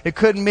less. It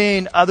could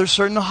mean other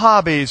certain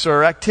hobbies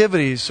or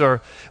activities.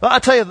 I'll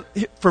tell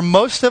you, for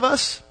most of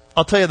us,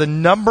 the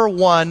number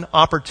one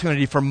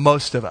opportunity for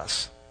most of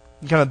us,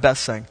 kind of the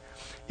best thing,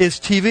 is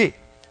TV.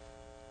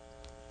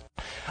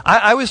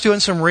 I was doing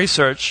some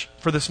research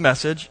for this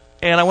message,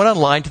 and I went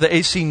online to the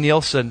AC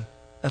Nielsen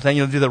thing,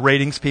 do the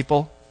ratings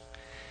people.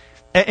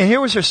 And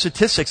here was their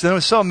statistics. And it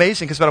was so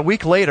amazing because about a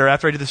week later,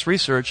 after I did this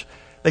research,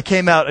 they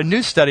came out a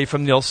new study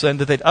from Nielsen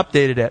that they'd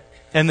updated it.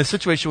 And the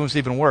situation was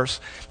even worse.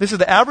 This is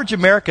the average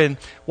American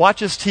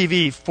watches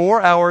TV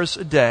 4 hours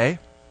a day,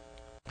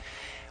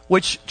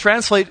 which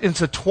translates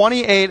into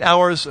 28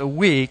 hours a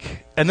week.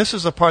 And this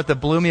is the part that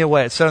blew me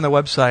away. It said on their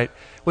website,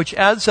 which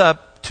adds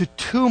up to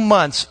 2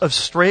 months of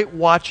straight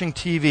watching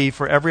TV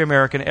for every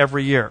American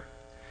every year.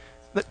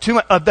 That's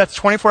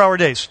 24-hour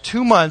days.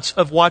 2 months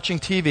of watching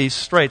TV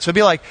straight. So it'd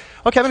be like,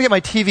 okay, I'm going to get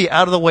my TV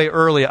out of the way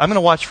early. I'm going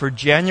to watch for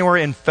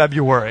January and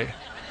February.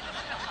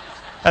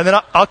 And then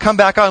I'll come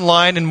back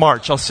online in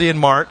March. I'll see you in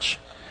March.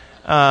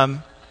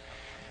 And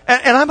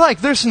I'm like,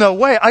 there's no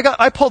way.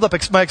 I pulled up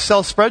my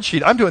Excel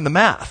spreadsheet. I'm doing the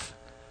math.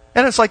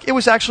 And it's like, it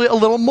was actually a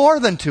little more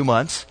than 2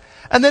 months.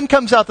 And then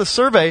comes out the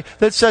survey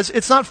that says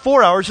it's not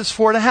 4 hours, it's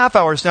 4.5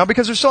 hours now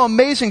because there's so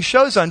amazing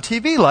shows on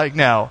TV like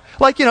now.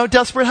 Like,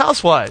 Desperate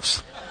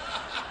Housewives.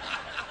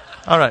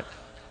 All right.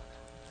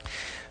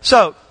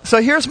 So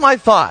here's my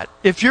thought.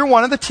 If you're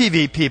one of the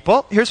TV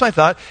people, here's my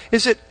thought,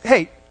 is that,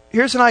 hey,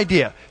 here's an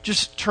idea.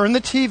 Just turn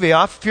the TV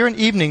off. If you're an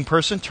evening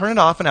person, turn it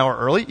off an hour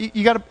early.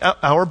 You got an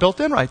hour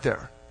built in right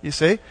there, you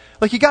see?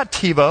 Like you got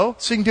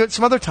TiVo, so you can do it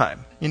some other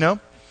time,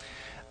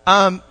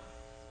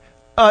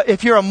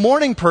 If you're a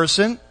morning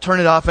person, turn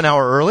it off an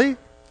hour early.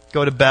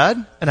 Go to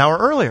bed an hour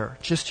earlier.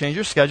 Just change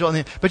your schedule.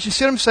 But you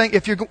see what I'm saying?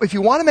 If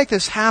you want to make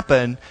this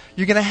happen,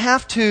 you're going to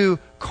have to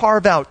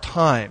carve out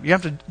time. You're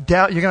going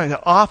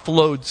to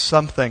offload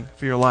something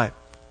for your life.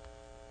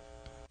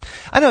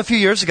 I know a few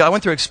years ago, I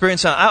went through an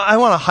experience, and I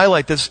want to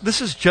highlight this.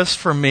 This is just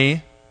for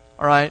me,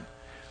 all right?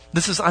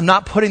 I'm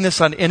not putting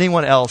this on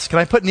anyone else. Can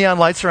I put neon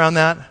lights around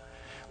that?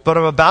 What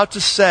I'm about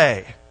to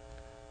say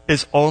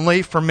is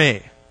only for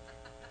me,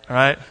 all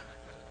right?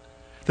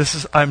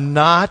 I'm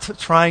not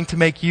trying to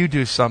make you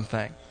do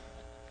something.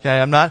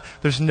 Okay,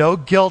 there's no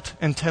guilt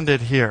intended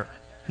here.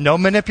 No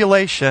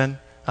manipulation,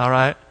 all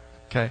right?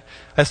 Okay,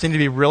 I just need to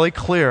be really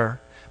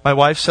clear. My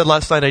wife said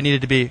last night I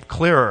needed to be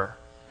clearer.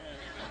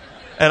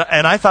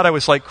 And I thought I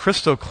was like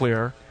crystal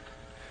clear,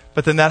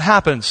 but then that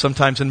happens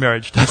sometimes in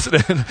marriage, doesn't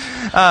it?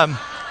 All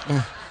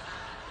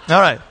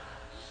right.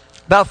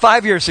 About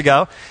 5 years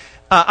ago,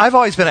 I've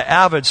always been an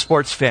avid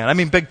sports fan. I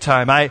mean, big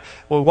time. I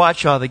will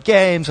watch all the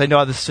games. I know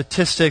all the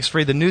statistics,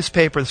 read the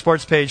newspaper, the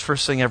sports page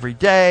first thing every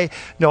day,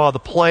 know all the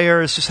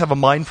players, just have a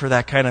mind for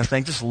that kind of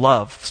thing. Just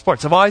love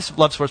sports. I've always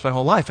loved sports my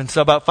whole life. And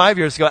so about 5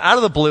 years ago, out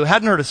of the blue,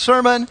 hadn't heard a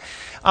sermon,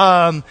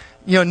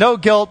 no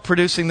guilt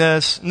producing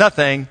this,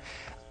 nothing.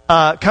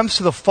 Comes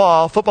to the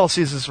fall, football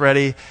season's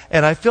ready,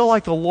 and I feel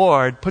like the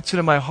Lord puts it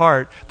in my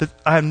heart that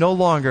I am no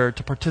longer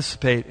to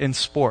participate in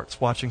sports,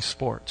 watching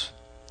sports.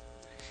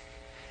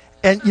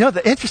 And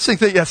the interesting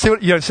thing, see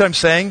what I'm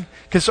saying?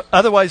 Because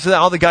otherwise,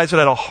 all the guys would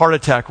have a heart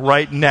attack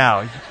right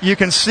now. You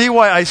can see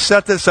why I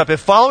set this up.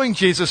 If following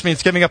Jesus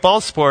means giving up all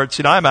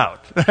sports, I'm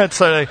out. But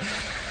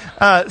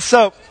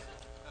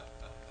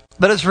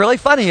it's really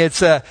funny.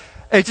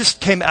 It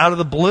just came out of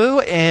the blue,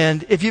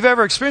 and if you've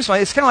ever experienced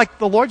it, it's kind of like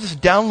the Lord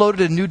just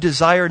downloaded a new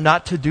desire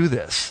not to do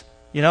this.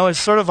 It's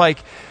sort of like,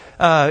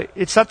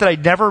 it's not that I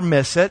never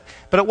miss it,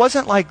 but it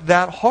wasn't like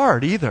that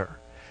hard either.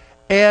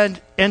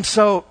 And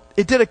so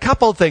it did a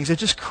couple of things. It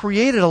just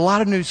created a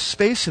lot of new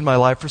space in my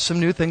life for some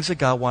new things that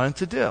God wanted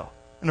to do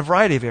in a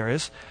variety of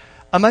areas.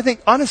 I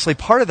think, honestly,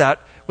 part of that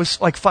was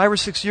like 5 or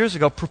 6 years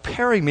ago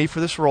preparing me for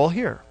this role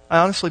here. I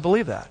honestly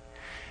believe that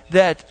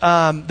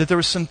there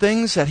were some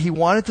things that he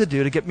wanted to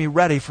do to get me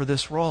ready for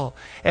this role.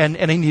 And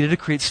he needed to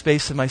create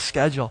space in my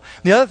schedule.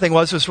 The other thing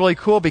was, it was really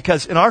cool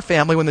because in our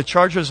family, when the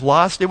Chargers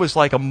lost, it was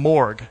like a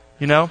morgue,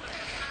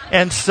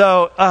 And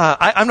so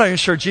I'm not even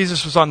sure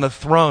Jesus was on the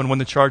throne when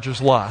the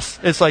Chargers lost.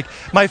 It's like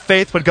my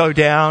faith would go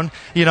down,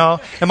 and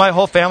my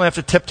whole family have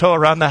to tiptoe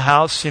around the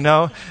house,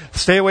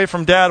 Stay away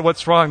from Dad.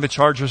 What's wrong? The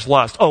Chargers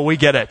lost. Oh, we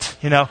get it,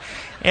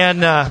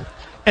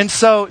 And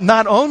so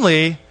not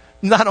only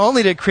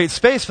did it create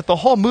space, but the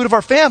whole mood of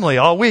our family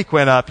all week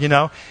went up,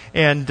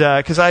 And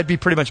because I'd be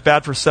pretty much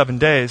bad for 7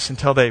 days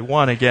until they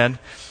won again,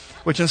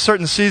 which in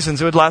certain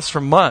seasons it would last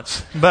for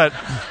months. But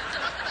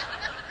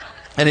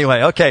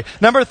anyway, okay.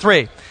 Number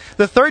 3.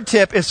 The third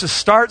tip is to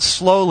start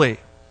slowly.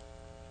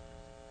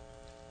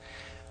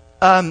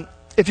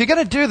 If you're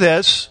going to do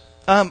this,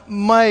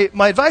 my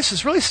advice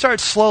is really start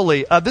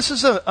slowly. This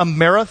is a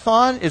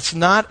marathon. It's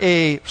not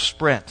a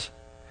sprint.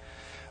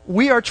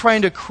 We are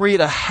trying to create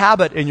a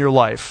habit in your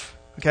life,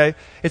 okay?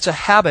 It's a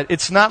habit.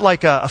 It's not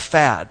like a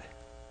fad.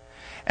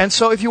 And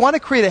so if you want to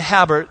create a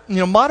habit,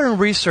 modern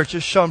research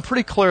has shown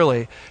pretty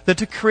clearly that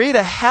to create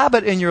a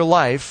habit in your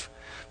life,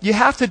 you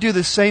have to do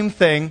the same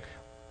thing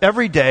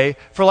every day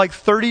for like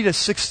 30 to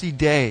 60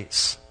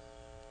 days.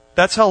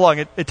 That's how long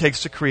it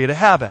takes to create a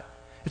habit.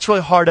 It's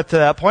really hard up to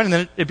that point, and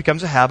then it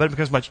becomes a habit. It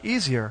becomes much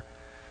easier.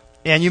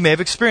 And you may have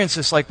experienced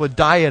this like with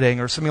dieting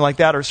or something like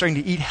that, or starting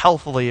to eat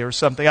healthily or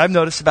something. I've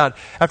noticed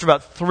after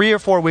about 3 or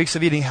 4 weeks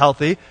of eating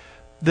healthy,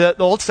 the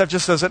old stuff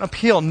just doesn't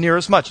appeal near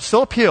as much. It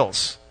still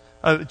appeals,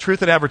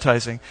 truth in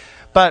advertising,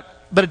 but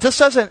it just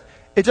doesn't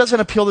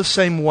appeal the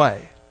same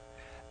way.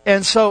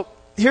 And so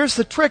here's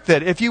the trick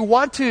that if you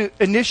want to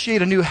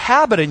initiate a new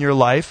habit in your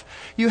life,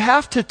 you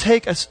have to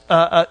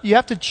you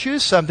have to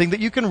choose something that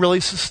you can really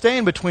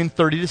sustain between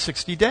 30 to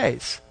 60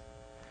 days.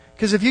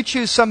 Because if you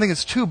choose something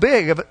that's too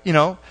big, that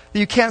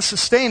you can't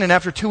sustain, and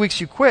after 2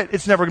 weeks you quit,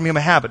 it's never going to become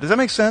a habit. Does that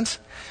make sense?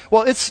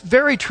 Well, it's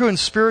very true in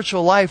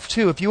spiritual life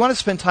too. If you want to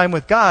spend time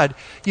with God,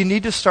 you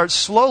need to start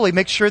slowly.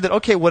 Make sure that,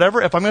 okay,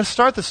 whatever, if I'm going to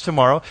start this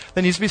tomorrow,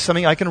 there needs to be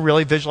something I can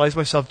really visualize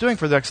myself doing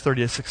for the next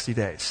 30 to 60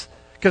 days.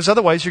 Because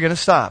otherwise you're going to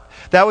stop.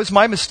 That was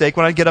my mistake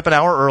when I'd get up an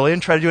hour early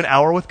and try to do an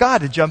hour with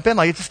God to jump in.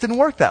 It just didn't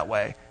work that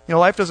way.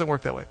 Life doesn't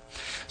work that way.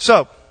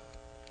 So,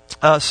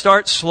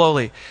 start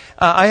slowly.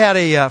 I had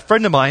a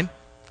friend of mine.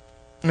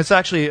 It's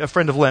actually a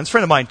friend of Lynn's,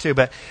 friend of mine too,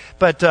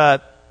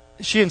 but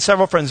she and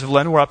several friends of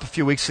Lynn were up a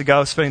few weeks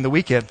ago spending the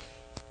weekend.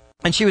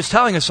 And she was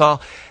telling us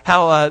all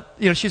how,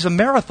 she's a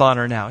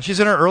marathoner now.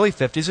 She's in her early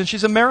 50s and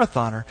she's a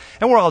marathoner.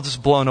 And we're all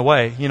just blown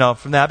away,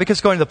 from that,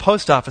 because going to the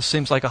post office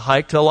seems like a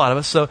hike to a lot of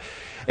us. So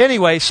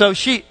anyway,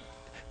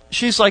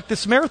 she's like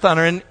this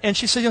marathoner, and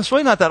she said, it's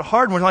really not that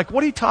hard. And we're like,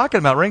 what are you talking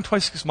about? Running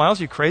 26 miles?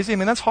 Are you crazy?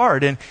 That's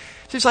hard. And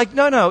she's like,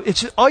 no,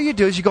 it's all you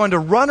do is you go into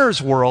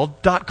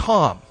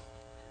runnersworld.com.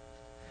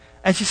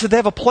 And she said, they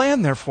have a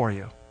plan there for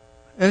you.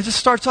 And it just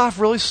starts off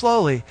really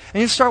slowly.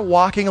 And you start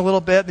walking a little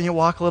bit, then you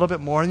walk a little bit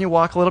more, and you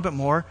walk a little bit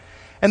more.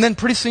 And then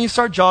pretty soon you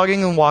start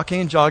jogging and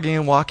walking and jogging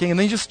and walking, and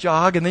then you just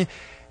jog, and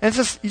it's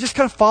just, you just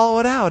kind of follow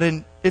it out.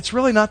 And it's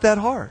really not that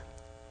hard.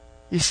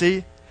 You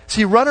see?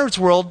 See, Runner's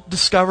World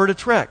discovered a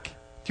trick.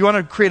 If you want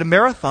to create a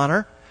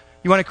marathoner,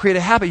 you want to create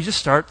a habit, you just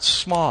start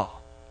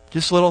small.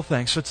 Just little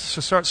things. So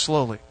start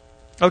slowly.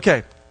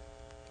 Okay.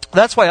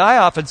 That's why I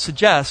often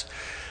suggest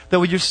that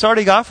when you're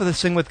starting off with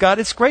this thing with God,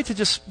 it's great to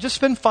just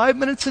spend 5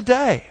 minutes a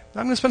day.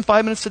 I'm going to spend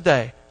 5 minutes a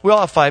day. We all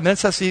have 5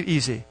 minutes. That's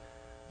easy.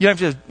 You don't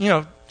have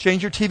to,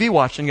 change your TV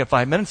watching at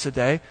 5 minutes a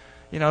day.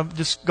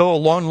 Just go a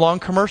long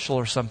commercial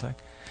or something,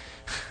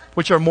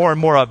 which are more and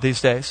more of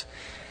these days.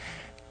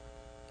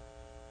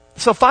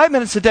 So 5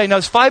 minutes a day. Now,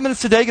 is 5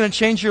 minutes a day going to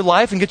change your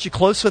life and get you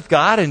close with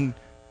God and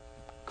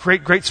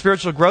create great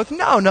spiritual growth?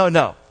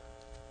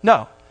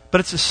 No. But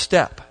it's a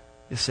step,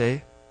 you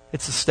see.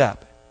 It's a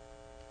step.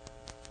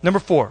 Number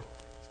 4.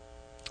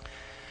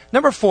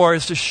 Number 4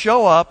 is to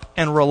show up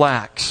and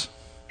relax.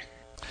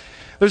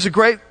 There's a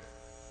great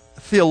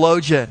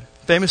theologian,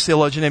 famous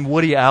theologian named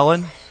Woody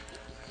Allen.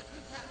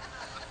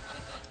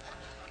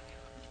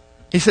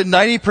 He said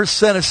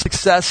 90% of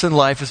success in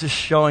life is just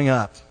showing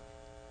up.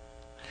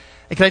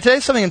 And can I tell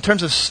you something in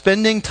terms of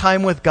spending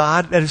time with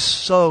God? That is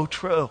so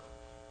true.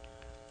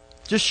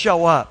 Just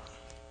show up.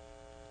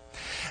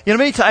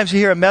 Many times you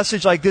hear a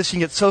message like this, you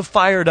get so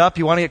fired up,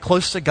 you want to get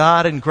close to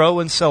God and grow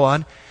and so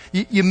on.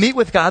 You meet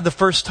with God the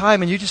first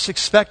time and you just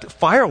expect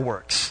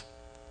fireworks.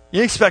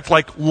 You expect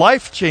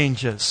life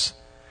changes.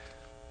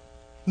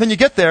 And then you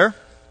get there,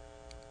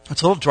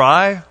 it's a little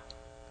dry,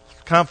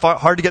 kind of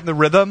hard to get in the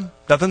rhythm,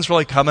 nothing's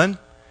really coming.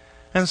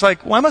 And it's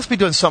like, well, I must be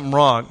doing something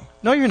wrong.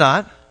 No, you're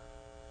not.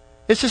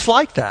 It's just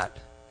like that.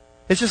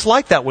 It's just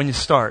like that when you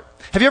start.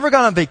 Have you ever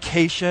gone on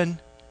vacation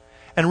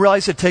and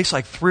realized it takes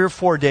 3 or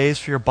 4 days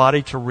for your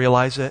body to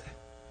realize it?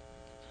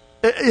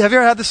 Have you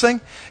ever had this thing?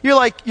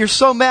 You're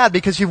so mad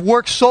because you've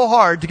worked so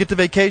hard to get to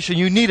vacation.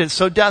 You need it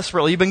so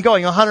desperately. You've been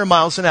going 100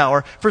 miles an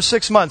hour for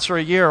 6 months or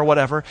a year or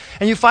whatever.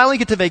 And you finally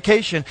get to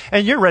vacation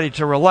and you're ready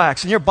to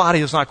relax and your body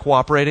is not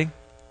cooperating.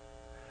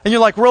 And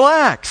you're like,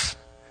 relax.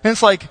 And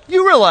it's like,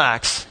 you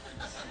relax.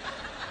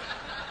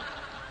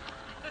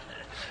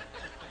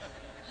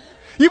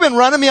 You've been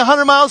running me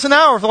 100 miles an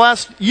hour for the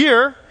last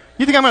year.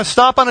 You think I'm going to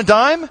stop on a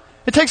dime?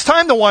 It takes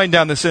time to wind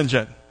down this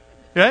engine.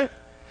 Right?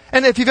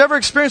 And if you've ever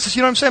experienced this,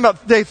 you know what I'm saying,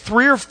 about day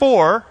 3 or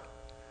 4,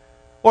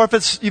 or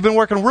if you've been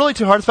working really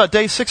too hard, it's about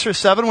day 6 or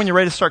 7 when you're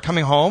ready to start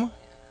coming home.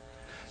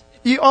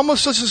 You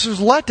almost just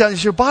let down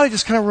as your body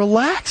just kind of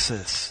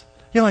relaxes.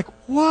 You're like,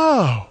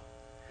 whoa,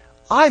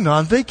 I'm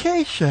on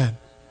vacation.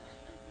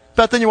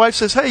 But then your wife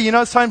says, hey,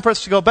 it's time for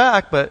us to go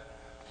back, but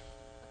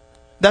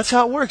that's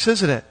how it works,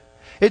 isn't it?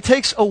 It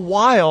takes a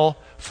while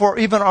for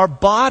even our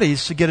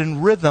bodies to get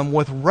in rhythm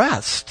with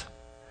rest,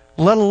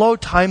 let alone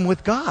time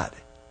with God.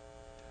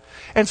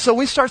 And so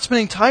we start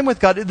spending time with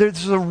God,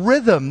 there's a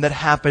rhythm that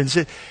happens.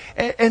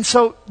 And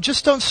so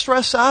just don't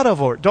stress out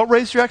over it. Don't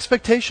raise your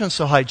expectations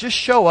so high. Just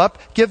show up,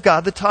 give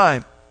God the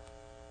time.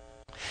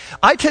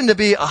 I tend to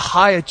be a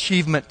high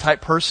achievement type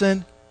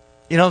person.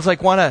 It's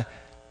like want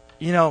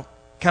to,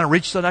 kind of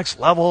reach the next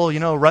level,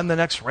 run the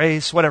next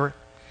race, whatever.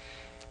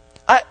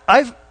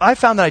 I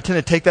found that I tend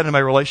to take that in my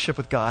relationship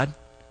with God.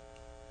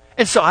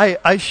 And so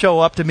I show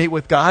up to meet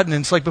with God, and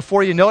it's like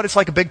before you know it, it's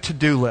like a big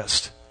to-do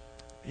list.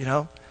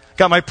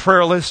 Got my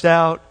prayer list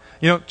out,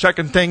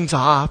 checking things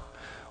off.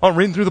 I'm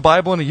reading through the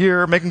Bible in a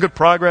year, making good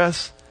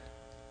progress.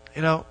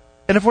 And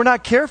if we're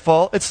not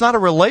careful, it's not a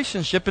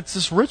relationship, it's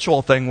this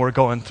ritual thing we're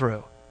going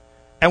through.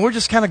 And we're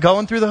just kind of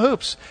going through the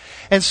hoops.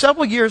 And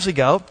several years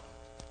ago,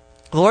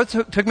 the Lord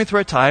took me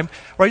through a time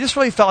where I just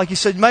really felt like He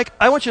said, Mike,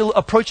 I want you to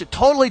approach it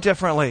totally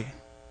differently.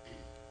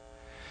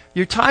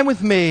 Your time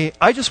with me,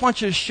 I just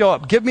want you to show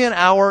up. Give me an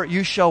hour,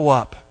 you show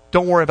up.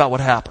 Don't worry about what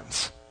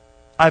happens.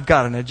 I've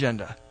got an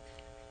agenda.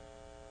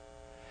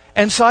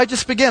 And so I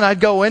just began.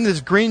 I'd go in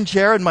this green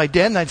chair in my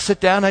den, and I'd sit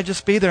down, and I'd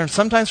just be there. And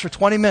sometimes for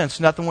 20 minutes,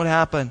 nothing would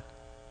happen.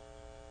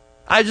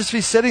 I'd just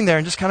be sitting there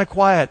and just kind of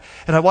quiet.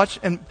 And I watch,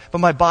 but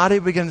my body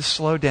began to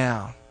slow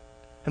down.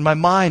 And my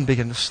mind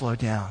began to slow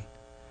down.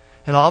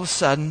 And all of a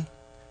sudden,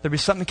 there'd be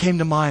something that came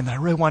to mind that I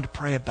really wanted to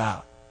pray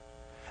about.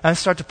 And I'd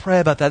start to pray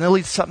about that, and it'll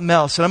lead to something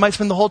else. And I might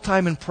spend the whole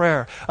time in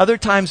prayer. Other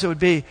times it would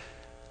be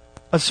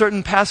a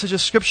certain passage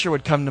of Scripture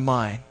would come to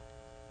mind.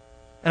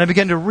 And I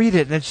began to read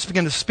it, and it just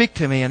began to speak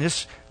to me. And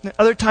just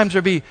other times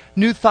there'd be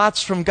new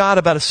thoughts from God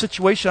about a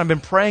situation I've been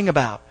praying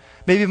about.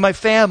 Maybe my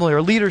family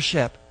or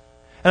leadership.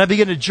 And I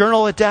began to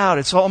journal it down.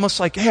 It's almost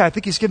like, hey, I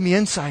think He's giving me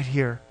insight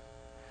here.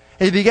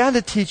 And He began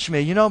to teach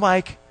me, you know,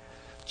 Mike,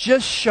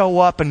 just show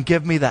up and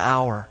give me the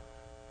hour.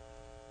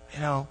 You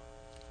know,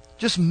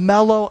 just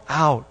mellow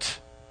out.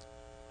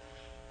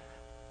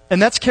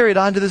 And that's carried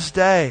on to this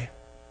day.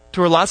 To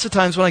where lots of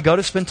times when I go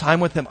to spend time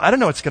with Him, I don't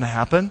know what's going to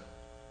happen.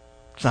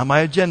 It's not my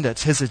agenda,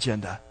 it's His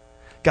agenda.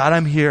 God,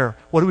 I'm here.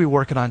 What are we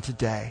working on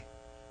today?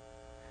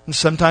 And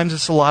sometimes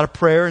it's a lot of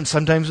prayer, and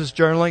sometimes it's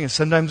journaling, and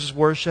sometimes it's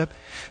worship.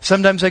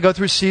 Sometimes I go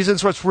through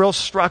seasons where it's real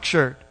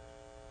structured.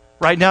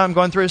 Right now I'm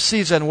going through a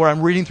season where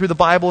I'm reading through the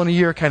Bible in a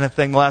year kind of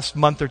thing the last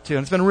month or two,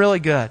 and it's been really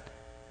good.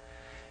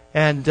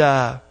 And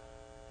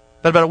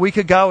but about a week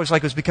ago, it was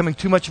like it was becoming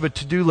too much of a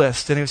to-do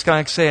list, and He was kind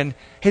of saying,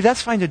 hey,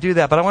 that's fine to do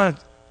that, but I want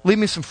to leave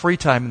me some free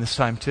time in this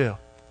time too,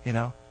 you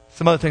know?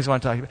 Some other things I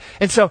want to talk about.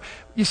 And so,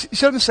 you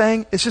see what I'm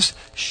saying? It's just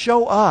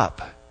show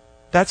up.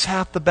 That's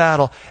half the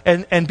battle.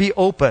 And be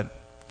open.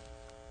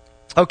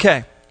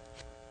 Okay.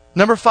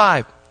 Number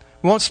 5.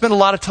 We won't spend a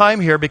lot of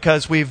time here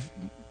because we've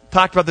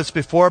talked about this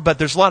before, but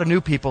there's a lot of new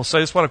people, so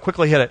I just want to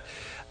quickly hit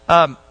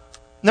it.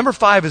 Number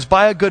 5 is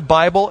buy a good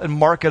Bible and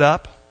mark it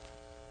up.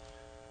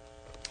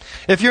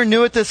 If you're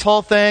new at this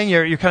whole thing,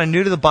 you're kind of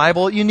new to the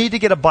Bible, you need to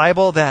get a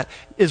Bible that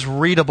is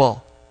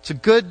readable. It's a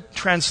good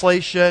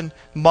translation,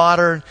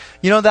 modern.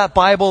 You know that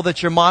Bible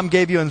that your mom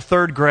gave you in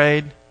 3rd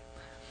grade?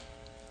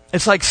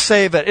 It's like,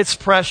 save it. It's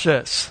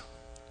precious.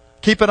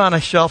 Keep it on a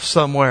shelf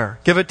somewhere.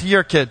 Give it to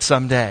your kids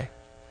someday.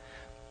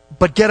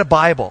 But get a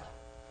Bible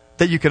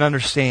that you can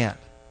understand.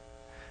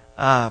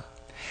 And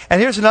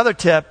here's another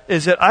tip,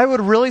 is that I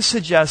would really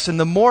suggest, and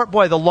the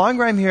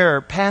longer I'm here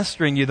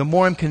pastoring you, the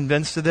more I'm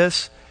convinced of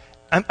this,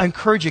 I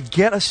encourage you,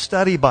 get a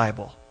study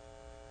Bible.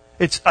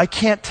 I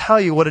can't tell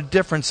you what a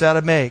difference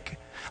that'll make.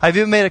 I've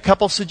even made a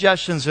couple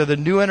suggestions of the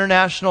New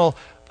International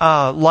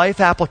Life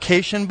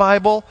Application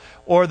Bible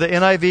or the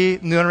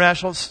NIV, New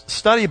International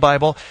Study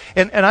Bible.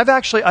 And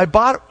I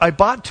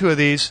bought 2 of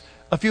these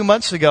a few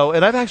months ago,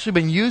 and I've actually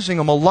been using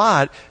them a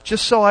lot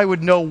just so I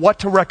would know what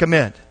to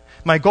recommend.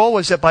 My goal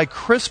was that by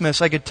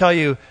Christmas I could tell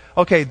you,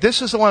 okay,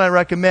 this is the one I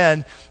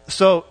recommend.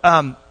 So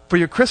for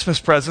your Christmas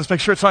presents,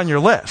 make sure it's on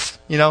your list.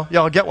 You know,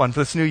 y'all get one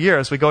for this new year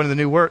as we go into the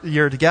new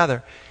year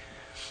together.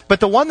 But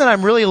the one that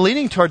I'm really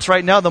leaning towards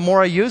right now, the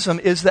more I use them,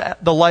 is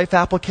the Life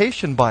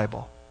Application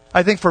Bible.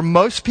 I think for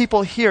most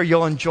people here,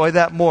 you'll enjoy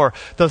that more.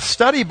 The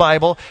Study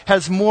Bible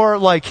has more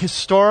like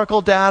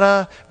historical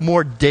data,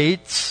 more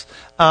dates,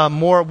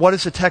 more what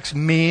does the text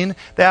mean.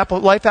 The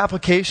Life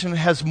Application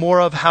has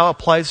more of how it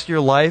applies to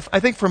your life. I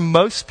think for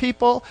most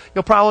people,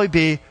 you'll probably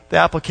be the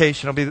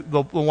application. It'll be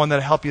the one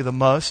that'll help you the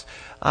most.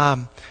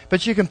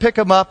 But you can pick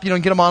them up,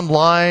 get them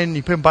online.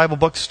 You put them in Bible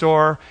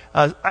bookstore.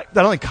 I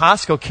don't think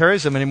Costco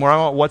carries them anymore. I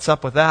don't know what's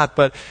up with that.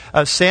 But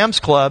Sam's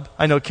Club,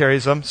 I know,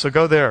 carries them. So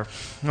go there.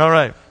 All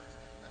right.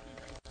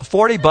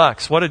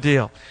 $40. What a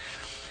deal.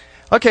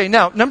 Okay,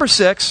 now, number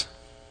 6.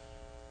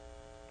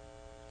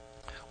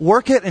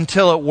 Work it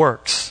until it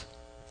works.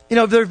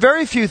 There are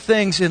very few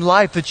things in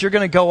life that you're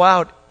going to go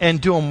out and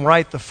do them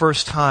right the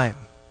first time.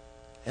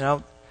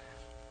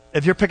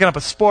 If you're picking up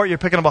a sport, you're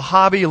picking up a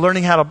hobby, you're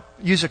learning how to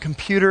use a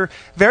computer,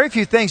 very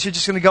few things you're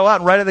just going to go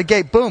out and right out of the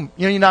gate, boom,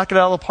 you knock it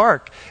out of the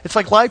park. It's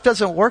like life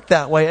doesn't work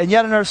that way. And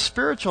yet in our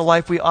spiritual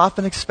life, we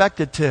often expect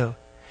it to.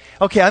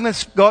 Okay, I'm going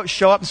to go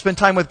show up and spend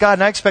time with God,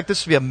 and I expect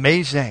this to be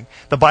amazing.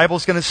 The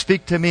Bible's going to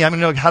speak to me. I'm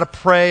going to know how to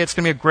pray. It's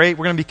going to be great.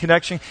 We're going to be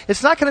connection.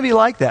 It's not going to be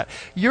like that.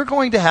 You're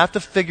going to have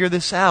to figure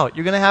this out.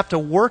 You're going to have to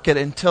work it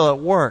until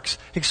it works.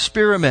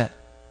 Experiment.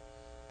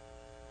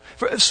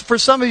 For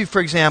some of you, for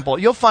example,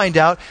 you'll find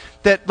out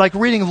that like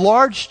reading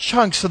large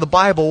chunks of the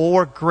Bible will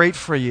work great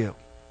for you.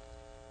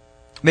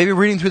 Maybe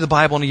reading through the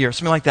Bible in a year,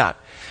 something like that.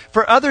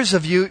 For others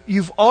of you,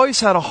 you've always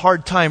had a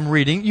hard time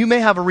reading. You may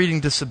have a reading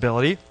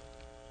disability.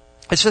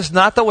 It's just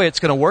not the way it's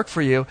going to work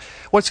for you.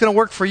 What's going to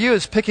work for you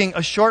is picking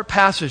a short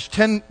passage,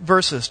 10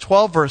 verses,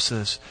 12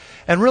 verses,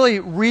 and really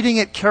reading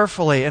it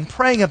carefully and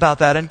praying about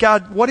that. And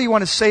God, what do you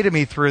want to say to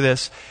me through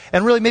this?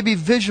 And really maybe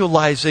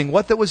visualizing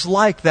what that was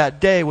like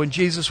that day when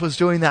Jesus was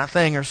doing that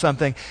thing or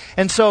something.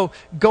 And so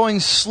going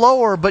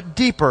slower but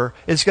deeper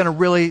is going to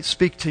really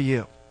speak to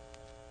you.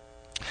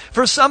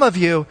 For some of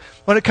you,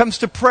 when it comes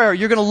to prayer,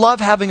 you're going to love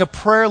having a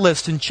prayer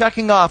list and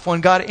checking off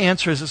when God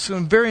answers. It's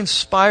going to be very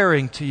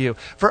inspiring to you.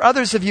 For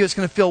others of you, it's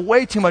going to feel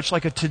way too much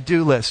like a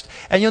to-do list,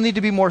 and you'll need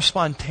to be more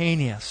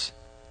spontaneous.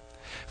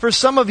 For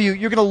some of you,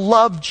 you're going to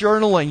love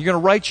journaling. You're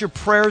going to write your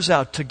prayers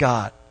out to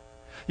God.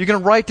 You're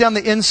going to write down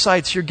the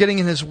insights you're getting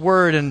in His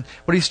Word and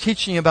what He's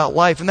teaching you about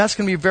life, and that's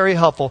going to be very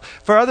helpful.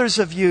 For others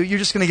of you, you're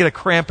just going to get a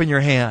cramp in your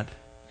hand,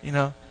 you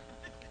know.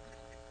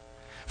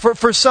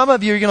 For some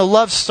of you, you're going to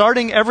love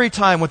starting every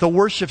time with a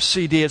worship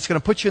CD. It's going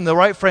to put you in the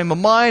right frame of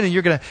mind, and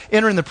you're going to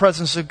enter in the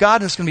presence of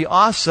God, and it's going to be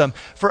awesome.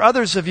 For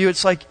others of you,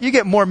 it's like you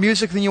get more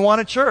music than you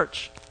want at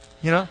church,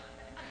 you know.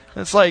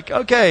 It's like,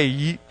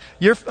 okay,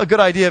 a good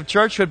idea of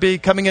church would be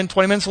coming in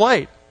 20 minutes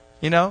late,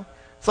 you know.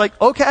 It's like,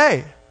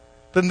 okay.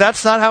 Then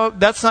that's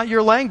not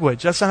your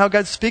language. That's not how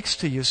God speaks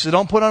to you. So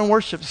don't put on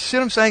worship. You see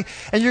what I'm saying?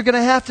 And you're going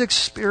to have to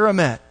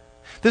experiment.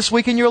 This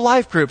week in your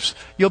life groups,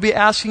 you'll be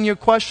asking your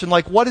question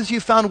like, what has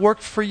you found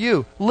worked for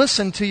you?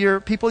 Listen to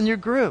your people in your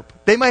group.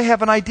 They might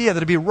have an idea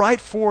that'd be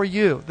right for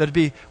you. That'd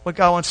be what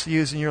God wants to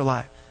use in your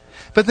life.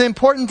 But the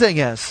important thing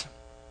is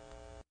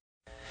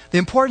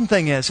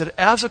that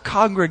as a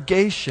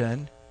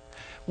congregation,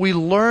 we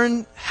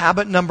learn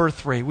habit number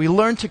 3. We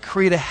learn to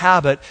create a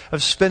habit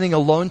of spending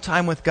alone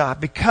time with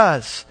God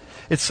because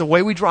it's the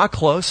way we draw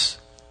close,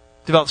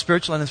 develop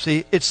spiritual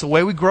intimacy. It's the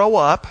way we grow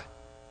up,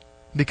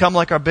 become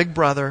like our big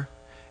brother.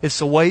 It's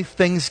the way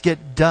things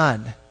get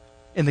done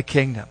in the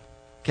kingdom.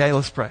 Okay,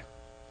 let's pray.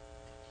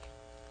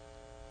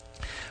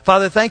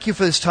 Father, thank you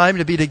for this time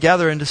to be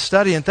together and to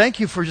study, and thank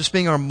you for just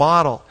being our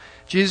model.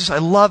 Jesus, I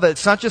love it.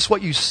 It's not just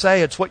what you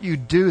say, it's what you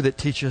do that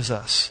teaches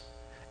us.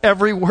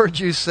 Every word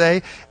you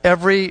say,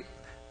 every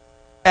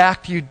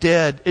act you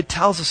did, it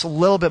tells us a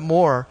little bit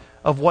more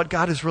of what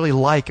God is really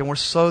like, and we're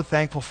so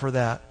thankful for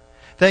that.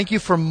 Thank you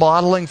for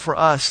modeling for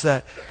us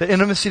that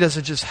intimacy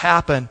doesn't just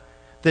happen,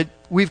 that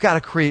we've got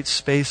to create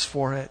space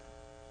for it.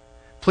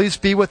 Please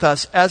be with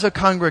us as a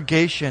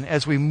congregation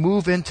as we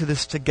move into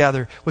this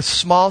together with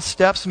small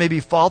steps, maybe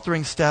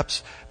faltering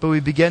steps, but we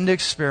begin to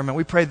experiment.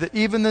 We pray that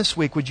even this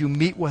week, would you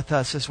meet with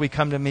us as we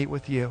come to meet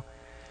with you?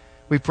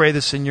 We pray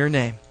this in your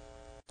name.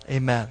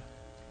 Amen.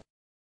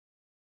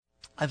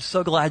 I'm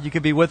so glad you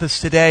could be with us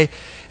today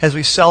as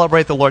we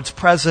celebrate the Lord's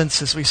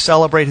presence, as we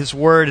celebrate His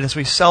Word, and as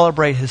we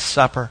celebrate His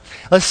supper.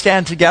 Let's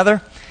stand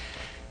together.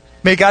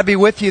 May God be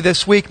with you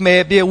this week.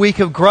 May it be a week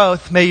of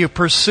growth. May you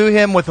pursue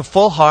Him with a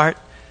full heart.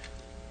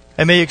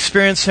 And may you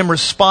experience Him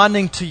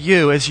responding to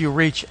you as you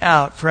reach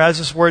out. For as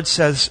His Word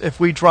says, if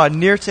we draw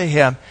near to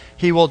Him,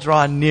 He will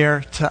draw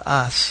near to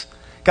us.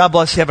 God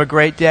bless you. Have a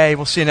great day.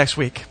 We'll see you next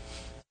week.